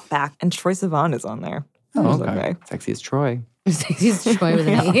really brought back. And Troye Sivan is on there. Oh, okay. Sexiest Troy. Sexiest Troy with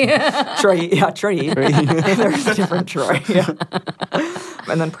an E. Troy. There's a different Troy. Yeah.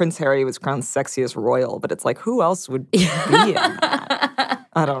 And then Prince Harry was crowned sexiest royal, but it's like, who else would be in that?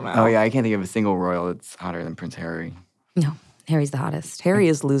 I don't know. Oh, yeah. I can't think of a single royal that's hotter than Prince Harry. No. Harry's the hottest. Harry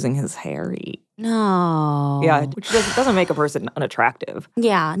is losing his hairy. No. Yeah, which doesn't make a person unattractive.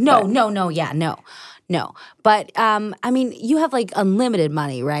 Yeah. No. But, I mean, you have, like, unlimited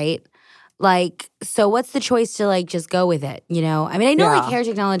money, right? Like, so what's the choice to, like, just go with it, you know? I mean, I know, like, hair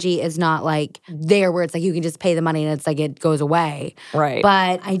technology is not, like, there where it's, like, you can just pay the money and it's, like, it goes away. Right.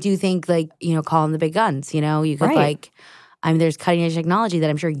 But I do think, like, call in the big guns, you know? You could, like, there's cutting-edge technology that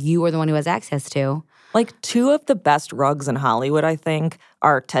I'm sure you are the one who has access to. Like, two of the best rugs in Hollywood, I think,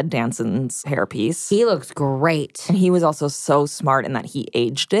 are Ted Danson's hairpiece. He looks great. And he was also so smart in that he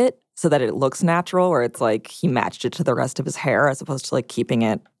aged it so that it looks natural, where it's like he matched it to the rest of his hair as opposed to like keeping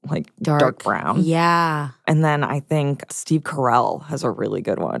it like dark brown. Yeah. And then I think Steve Carell has a really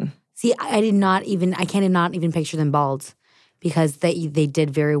good one. See, I cannot even picture them bald because they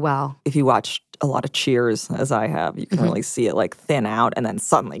did very well. If you watch a lot of Cheers, as I have, you can really see it like thin out and then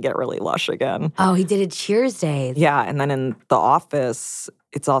suddenly get really lush again. Oh, he did a Cheers days. Yeah, and then in The Office,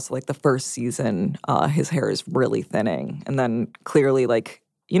 it's also like the first season, his hair is really thinning. And then clearly like,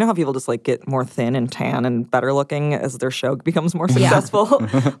 you know how people just like get more thin and tan and better looking as their show becomes more successful?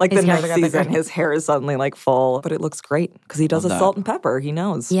 Like the next season, his hair is suddenly like full, but it looks great because he does salt and pepper. He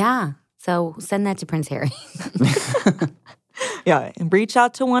knows. Yeah. So send that to Prince Harry. Yeah, and reach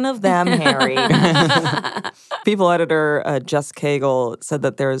out to one of them, Harry. People editor Jess Cagle said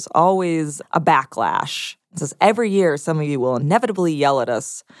that there's always a backlash. It says, every year some of you will inevitably yell at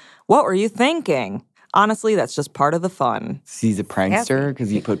us, "What were you thinking?" Honestly, that's just part of the fun. He's a prankster because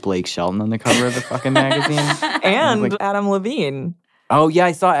he put Blake Shelton on the cover of the fucking magazine. And like, Adam Levine. Oh, yeah,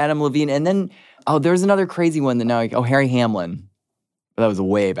 I saw Adam Levine. And then, there's another crazy one that now, Harry Hamlin. But that was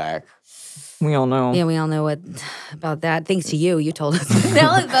way back. We all know. Yeah, we all know about that. Thanks to you, you told us.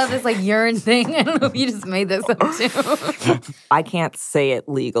 Now it's about this like urine thing. I don't know if you just made this up too. I can't say it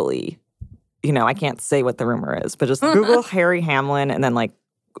legally. I can't say what the rumor is, but just Google Harry Hamlin and then like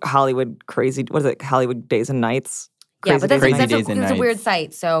Hollywood crazy, what is it? Hollywood Days and Nights? Yeah, but that's a weird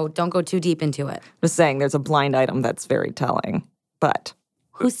site, so don't go too deep into it. Just saying, there's a blind item that's very telling. But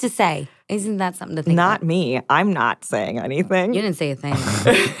who's to say? Isn't that something to think about? Not me. I'm not saying anything. You didn't say a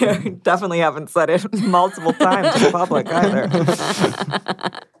thing. Definitely haven't said it multiple times to the public either.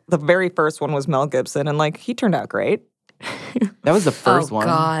 The very first one was Mel Gibson, and like he turned out great. That was the first one.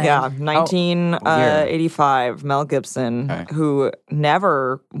 God. Yeah, 1985, Mel Gibson, who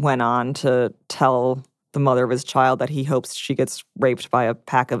never went on to tell the mother of his child that he hopes she gets raped by a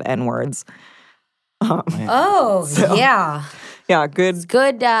pack of N-words. Yeah. Yeah, good.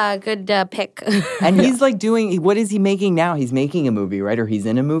 Good pick. And he's like what is he making now? He's making a movie, right? Or he's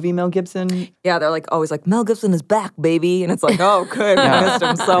in a movie, Mel Gibson? Yeah, they're like always like, Mel Gibson is back, baby. And it's like, oh, good. I missed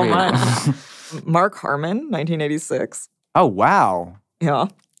him so much. Mark Harmon, 1986. Oh, wow. Yeah.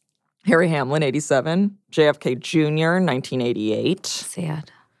 Harry Hamlin, 87. JFK Jr., 1988.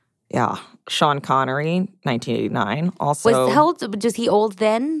 Sad. Yeah. Sean Connery, 1989. Also, How old? Was he old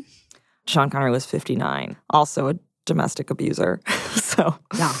then? Sean Connery was 59. Also a domestic abuser. So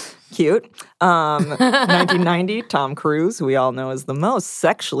Yeah. cute. 1990, Tom Cruise, who we all know is the most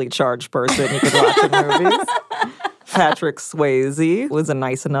sexually charged person you could watch in movies. Patrick Swayze was a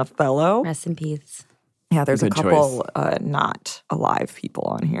nice enough fellow. Rest in peace. Yeah, there's Good a couple not alive people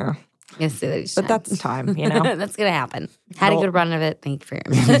on here. Yes, it is. But that's time, you know? That's going to happen. Had a good run of it. Thank you for your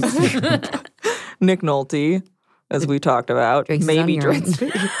Nick Nolte, as we talked about. Drinks maybe his own drinks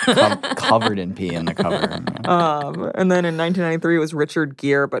pee. Covered in pee in the cover. And then in 1993 it was Richard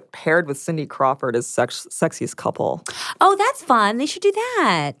Gere, but paired with Cindy Crawford as sexiest couple. Oh, that's fun. They should do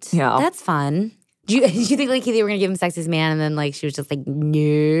that. Yeah. That's fun. Did you think like they were gonna give him Sexiest Man, and then like she was just like,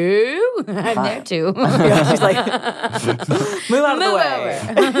 no, I'm there too. Yeah, she's like, move out of the way.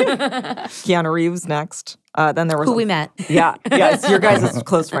 Keanu Reeves next. Then there was Who we met. Yeah, it's your guys'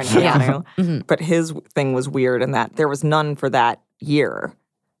 close friend Keanu. Yeah. Mm-hmm. But his thing was weird in that there was none for that year,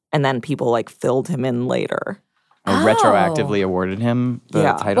 and then people like filled him in later. Retroactively awarded him the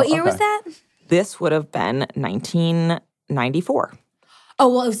title. What year was that? This would have been 1994. Oh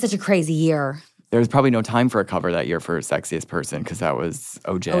well, it was such a crazy year. There was probably no time for a cover that year for Sexiest Person because that was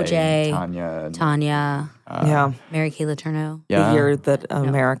OJ, Tanya, Yeah, Mary Kay Letourneau. Yeah. the year that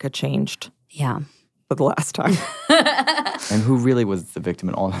America changed Yeah. for the last time. And who really was the victim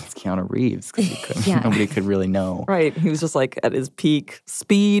in all that? It's Keanu Reeves because nobody could really know. Right, he was just like at his peak.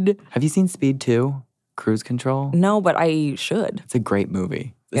 Speed. Have you seen Speed 2? Cruise Control? No, but I should. It's a great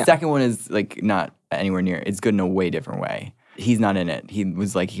movie. The Yeah. second one is like not anywhere near. It's good in a way different way. He's not in it. He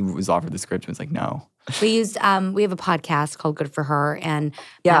was offered the script and was like, no. We used we have a podcast called Good for Her, and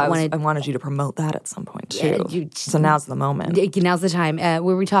Yeah, Matt I wanted you to promote that at some point too. So now's the moment. Now's the time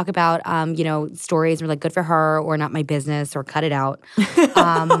where we talk about stories. We're like, good for her, or not my business, or cut it out.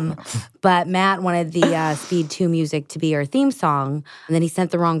 But Matt wanted the Speed 2 music to be our theme song, and then he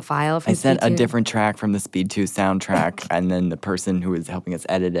sent the wrong file. From I sent Speed a 2. different track from the Speed 2 soundtrack, and then the person who was helping us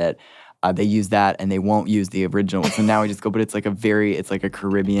edit it, they use that, and they won't use the original. So now we just go, but it's like a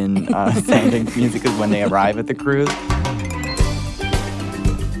Caribbean sounding music is when they arrive at the cruise.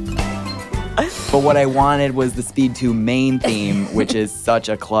 But what I wanted was the Speed 2 main theme, which is such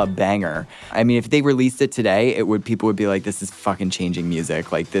a club banger. I mean, if they released it today, people would be like, this is fucking changing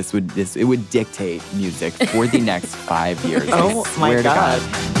music. Like it would dictate music for the next 5 years. Oh my God.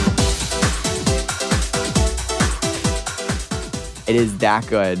 It is that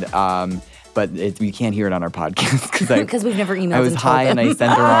good, but you can't hear it on our podcast because we've never emailed. I was high and I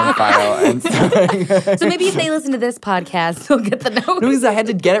sent the wrong file. And so maybe if they listen to this podcast, they'll get the note. No, because I had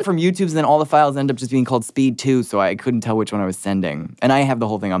to get it from YouTube, and then all the files end up just being called Speed 2, so I couldn't tell which one I was sending. And I have the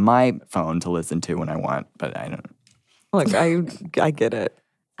whole thing on my phone to listen to when I want, but I don't. Look, I get it.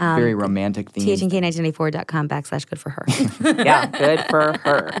 Very romantic theme. THNK1994.com/good for her. Yeah, good for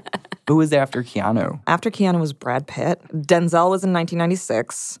her. Who was after Keanu? After Keanu was Brad Pitt. Denzel was in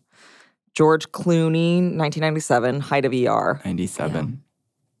 1996. George Clooney, 1997, height of ER. 97.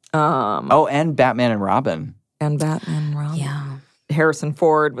 Yeah. And Batman and Robin. And Batman and Robin. Yeah. Harrison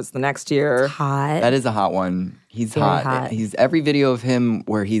Ford was the next year. Hot. That is a hot one. He's Very hot. He's every video of him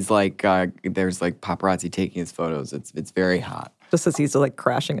where he's like, there's like paparazzi taking his photos. It's very hot. Just as he's like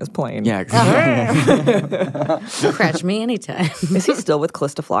crashing his plane. Yeah, exactly. Crash me anytime. Is he still with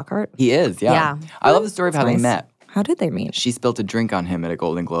Calista Flockhart? He is, yeah. Yeah. I love the story of how they met. How did they meet? She spilled a drink on him at a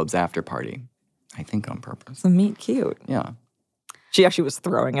Golden Globes after party. I think on purpose. So meet cute. Yeah. She actually was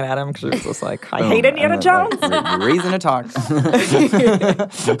throwing it at him because she was just like, I hate Indiana Jones. Reason to talk.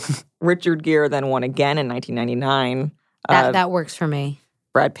 Richard Gere then won again in 1999. That works for me.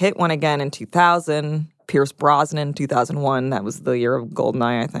 Brad Pitt won again in 2000. Pierce Brosnan in 2001. That was the year of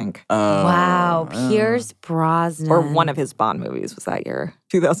GoldenEye, I think. Wow. Pierce Brosnan. Or one of his Bond movies was that year.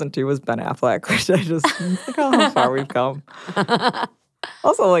 2002 was Ben Affleck, which I just, look how far we've come.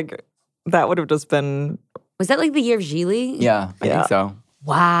 Also, like, that would have just been... Was that like the year of Gigli? Yeah, I think so.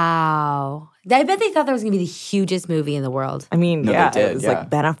 Wow. I bet they thought that was going to be the hugest movie in the world. I mean, No, yeah, they did, it was yeah. like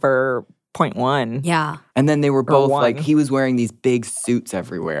Ben Affleck .1. Yeah. And then they were both one. like, he was wearing these big suits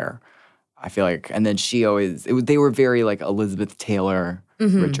everywhere. I feel like, and then she always, they were very like Elizabeth Taylor,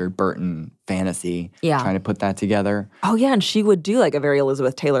 Richard Burton fantasy, trying to put that together. Oh yeah, and she would do like a very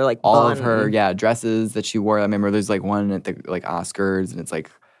Elizabeth Taylor like all bun. of her dresses that she wore. I remember there's like one at the like Oscars, and it's like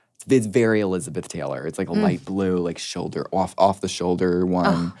it's very Elizabeth Taylor. It's like a light blue like shoulder off the shoulder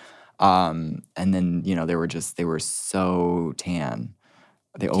one, and then they were so tan.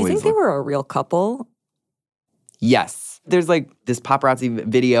 Do you think they were a real couple? Yes. There's like this paparazzi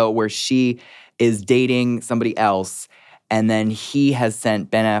video where she is dating somebody else, and then he has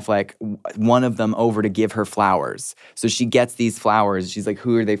sent Ben Affleck, one of them, over to give her flowers. So she gets these flowers. She's like,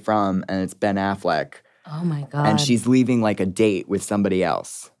 who are they from? And it's Ben Affleck. Oh my God. And she's leaving like a date with somebody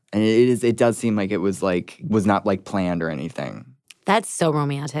else. And it does seem like it was not like planned or anything. That's so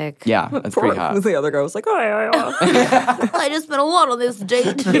romantic. Yeah, that's pretty hot. The other guy was like, I just spent a lot on this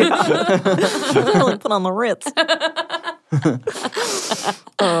date. really put on the Ritz.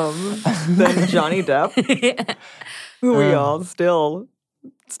 Then Johnny Depp, who we all still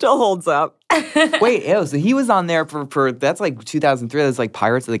holds up. Wait, so he was on there for that's like 2003. That's like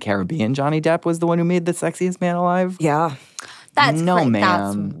Pirates of the Caribbean. Johnny Depp was the one who made The Sexiest Man Alive. Yeah. That's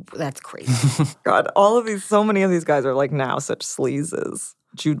crazy. God, so many of these guys are like now such sleazes.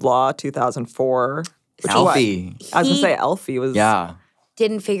 Jude Law, 2004. Elfie. I was going to say Elfie was. Yeah.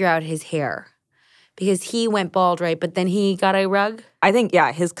 Didn't figure out his hair because he went bald, right? But then he got a rug. I think,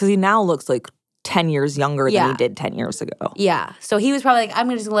 because he now looks like 10 years younger than he did 10 years ago. Yeah. So he was probably like, I'm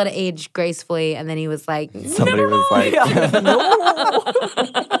just going to let it age gracefully. And then he was like, somebody was like,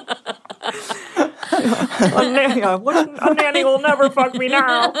 a nanny will never fuck me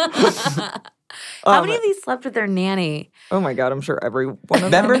now. How many of these slept with their nanny? Oh my God, I'm sure every one of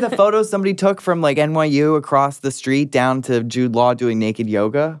them. Remember the photos somebody took from like NYU across the street down to Jude Law doing naked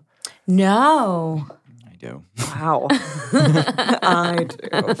yoga? No. I do. Wow. I do.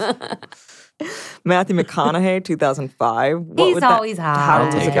 Matthew McConaughey, 2005. He's always hot. How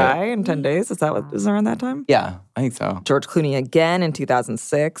old was the guy in 10 days? Is around that time? Yeah, I think so. George Clooney again in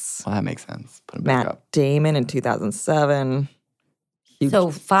 2006. Well, that makes sense. Put him back up. Matt Damon in 2007. So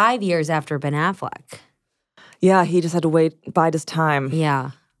 5 years after Ben Affleck. Yeah, he just had to bide his time.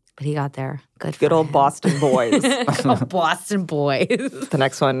 Yeah, but he got there. Good old Boston boys. Boston boys. The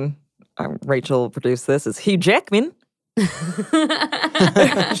next one, Rachel produced this, is Hugh Jackman.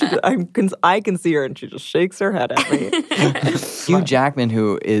 I can see her and she just shakes her head at me. Hugh Jackman,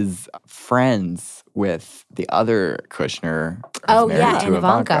 who is friends with the other Kushner. And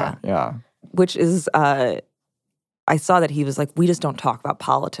Ivanka. Yeah. Which is, I saw that he was like, we just don't talk about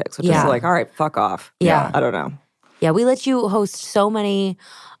politics, which is like, all right, fuck off. Yeah. I don't know. Yeah, we let you host so many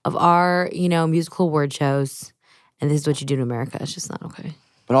of our, musical award shows, and this is what you do to America. It's just not okay.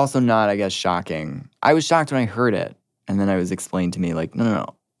 But also not, I guess, shocking. I was shocked when I heard it. And then it was explained to me, like, no.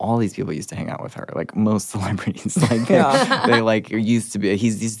 All these people used to hang out with her. Like, most celebrities, like, they like, used to be,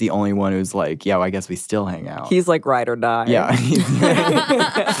 he's the only one who's like, I guess we still hang out. He's like ride or die. Yeah.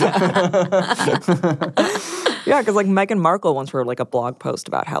 Yeah, because like Meghan Markle once wrote like a blog post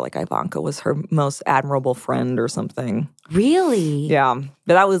about how like Ivanka was her most admirable friend or something. Really? Yeah.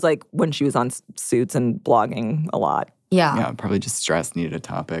 But that was like when she was on Suits and blogging a lot. Yeah. Yeah, probably just stress needed a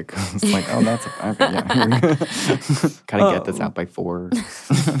topic. It's like, that's okay, gotta get this out by 4.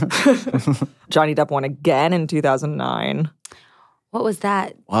 Johnny Depp won again in 2009. What was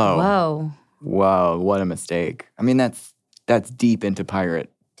that? Whoa, what a mistake. I mean, that's deep into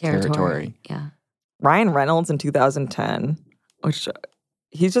pirate territory. Yeah. Ryan Reynolds in 2010, which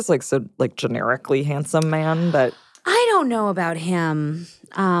he's just like so like generically handsome man that I don't know about him.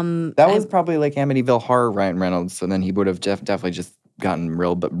 That was probably like Amityville Horror Ryan Reynolds, so then he would have definitely just gotten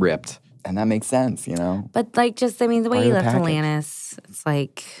real but ripped. And that makes sense, But like the way he left Atlantis, it's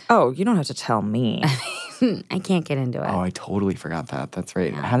like... Oh, you don't have to tell me. I can't get into it. Oh, I totally forgot that. That's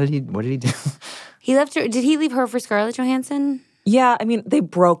right. Yeah. What did he do? He left her... Did he leave her for Scarlett Johansson? Yeah, I mean, they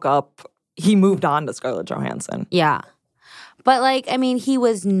broke up. He moved on to Scarlett Johansson. Yeah. But he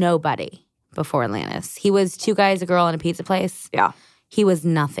was nobody before Atlantis. He was 2 guys, a girl, and a pizza place. Yeah. He was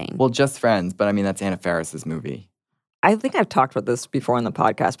nothing. Well, Just Friends, but that's Anna Faris's movie. I think I've talked about this before on the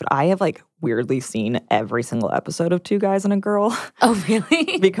podcast, but I have weirdly seen every single episode of 2 Guys and a Girl. Oh,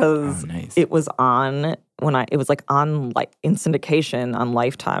 really? Because it was on in syndication on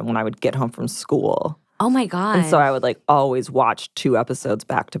Lifetime when I would get home from school. Oh my God. And so I would always watch 2 episodes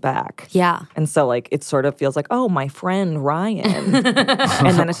back to back. Yeah. And so it sort of feels like, oh, my friend Ryan. And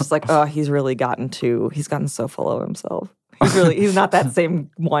then it's just like, oh, he's gotten so full of himself. He's not that same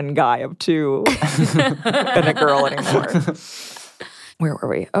one guy of 2 and a girl anymore. Where were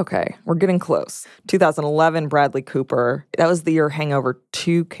we? Okay, we're getting close. 2011, Bradley Cooper. That was the year Hangover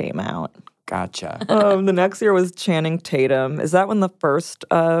 2 came out. Gotcha. The next year was Channing Tatum. Is that when the first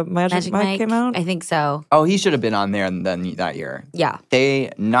Magic Mike came out? I think so. Oh, he should have been on there then that year. Yeah.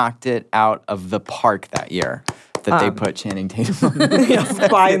 They knocked it out of the park that year that they put Channing Tatum on. Yes,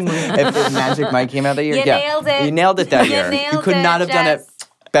 finally. If Magic Mike came out that year, You nailed it. You nailed it that You year. nailed You could it, not have done it. Jess.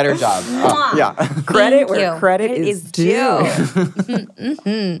 Better job. Yeah. Credit Thank where you. credit is due.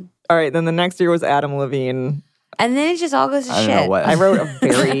 Mm-hmm. All right, then the next year was Adam Levine. And then it just all goes to I don't shit. know what. I wrote a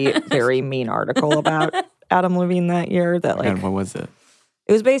very, very mean article about Adam Levine that year. That like, And what was it?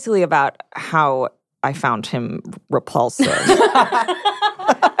 it was basically about how I found him repulsive.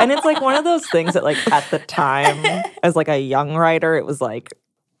 And it's like one of those things that like at the time, as like a young writer, it was like,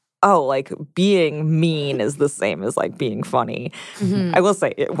 oh, like being mean is the same as like being funny. Mm-hmm. I will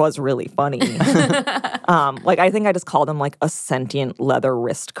say it was really funny. Like I think I just called him like a sentient leather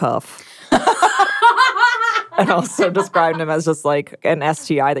wrist cuff. And also described him as just like an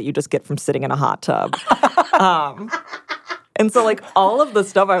STI that you just get from sitting in a hot tub. And so like all of the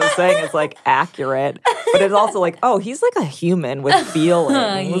stuff I was saying is like accurate, but it's also like, oh, he's like a human with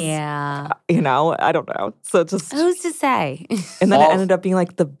feelings. Yeah. You know, I don't know. So just Who's to say? and then it ended up being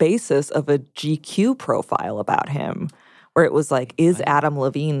like the basis of a GQ profile about him, where it was like, is Adam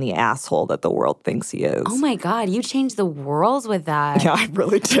Levine the asshole that the world thinks he is? Oh my God, you changed the world with that. Yeah, I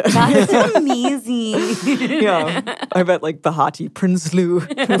really did. That's amazing. Yeah, I bet like the hottie Prince Lou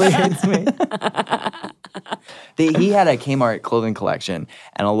really hates me. He had a Kmart clothing collection,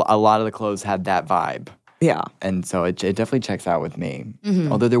 and a lot of the clothes had that vibe. Yeah. And so it definitely checks out with me.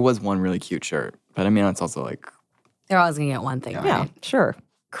 Mm-hmm. Although there was one really cute shirt. But I mean, it's also like, They're always going to get one thing, Yeah, right? sure.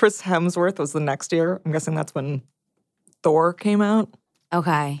 Chris Hemsworth was the next year. I'm guessing that's when Thor came out.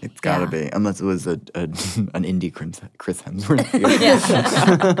 Okay. it's got to be. Unless it was an indie Chris Hemsworth.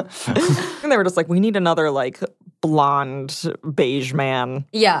 And they were just like, we need another like blonde beige man.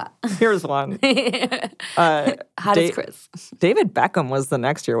 Yeah. Here's one. How does Chris? David Beckham was the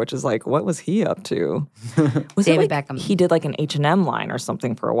next year, which is like, what was he up to? Was David it like Beckham. He did like an H&M line or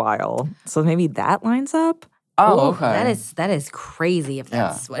something for a while. So maybe that lines up? Oh, Ooh, okay. That is crazy if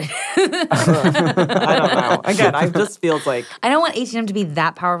that's what it I don't know. Again, I just feels like I don't want H&M to be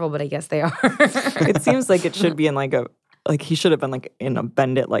that powerful, but I guess they are. it seems like it should be in like he should have been like in a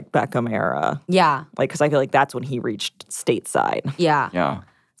Bend It like Beckham era. Yeah. Like, because I feel like that's when he reached stateside. Yeah. Yeah.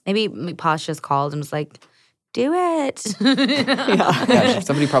 Maybe Posh just called and was like, do it. Yeah,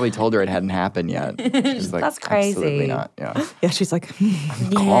 somebody probably told her it hadn't happened yet. She's like, That's crazy. Absolutely not. Yeah. Yeah, she's like,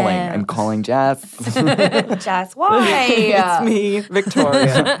 I'm calling Jess. Jess, why? it's me,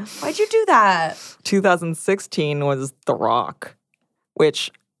 Victoria. Why'd you do that? 2016 was The Rock, which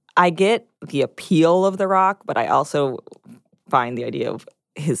I get the appeal of The Rock, but I also find the idea of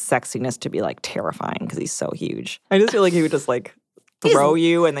his sexiness to be like terrifying because he's so huge. I just feel like he would just like throw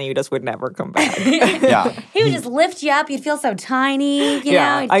you and then you just would never come back. Yeah. He would just lift you up. You'd feel so tiny, you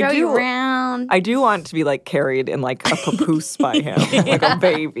know? He'd throw you around. I do want to be like carried in like a papoose by him, like a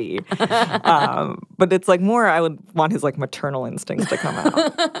baby. But it's like more, I would want his like maternal instincts to come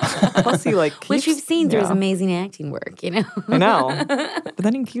out. Plus he like keeps, Which we've seen through his yeah. amazing acting work, you know? I know. But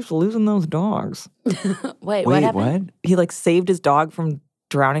then he keeps losing those dogs. Wait, what happened? what? He like saved his dog from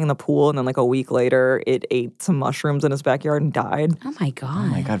drowning in the pool, and then like a week later, it ate some mushrooms in his backyard and died. Oh my God. Oh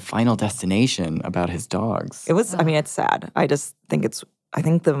my God, Final Destination about his dogs. It was, I mean, it's sad. I just think I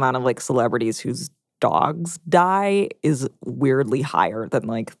think the amount of like celebrities whose dogs die is weirdly higher than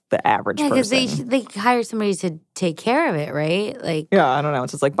like the average Yeah, because person. they hire somebody to take care of it, right? Like, Yeah, I don't know.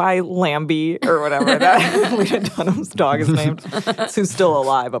 It's just like, bye, Lambie, or whatever that Lena Dunham's dog is named, who's still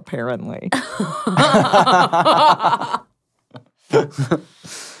alive, apparently.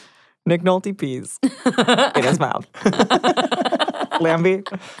 Nick Nolte pees in his mouth. Lambie,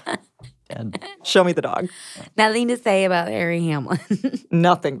 show me the dog. nothing to say about Harry Hamlin.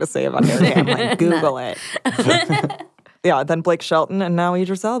 Nothing to say about Harry Hamlin. Google it. Yeah, then Blake Shelton and now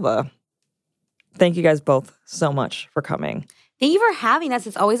Idris Elba. Thank you guys both so much for coming. Thank you for having us.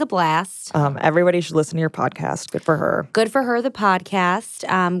 It's always a blast. Everybody should listen to your podcast. Good for her. Good for her, the podcast.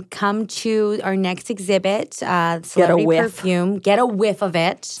 Come to our next exhibit, Celebrity whiff. Perfume. Get a whiff of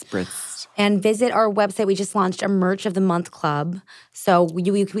it. Spritz. And visit our website. We just launched a Merch of the Month club. So we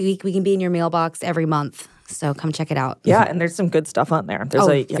can be in your mailbox every month. So come check it out. Yeah, and there's some good stuff on there. There's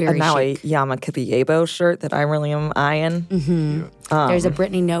very now chic. a Yama Kipiebo shirt that I really am eyeing. There's a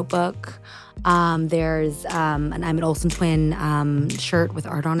Britney notebook. There's an I'm an Olsen twin shirt with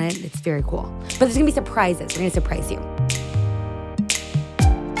art on it. It's very cool. But there's going to be surprises. We're going to surprise you.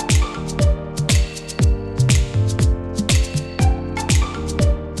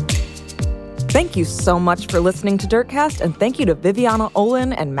 Thank you so much for listening to Dirtcast, and thank you to Viviana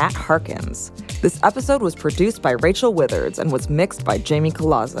Olin and Matt Harkins. This episode was produced by Rachel Withers and was mixed by Jamie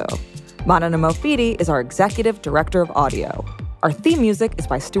Colazzo. Manana Mofidi is our executive director of audio. Our theme music is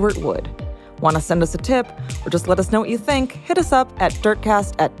by Stuart Wood. Want to send us a tip or just let us know what you think? Hit us up at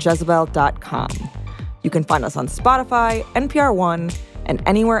dirtcast@jezebel.com. You can find us on Spotify, NPR One, and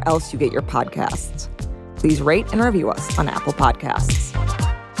anywhere else you get your podcasts. Please rate and review us on Apple Podcasts.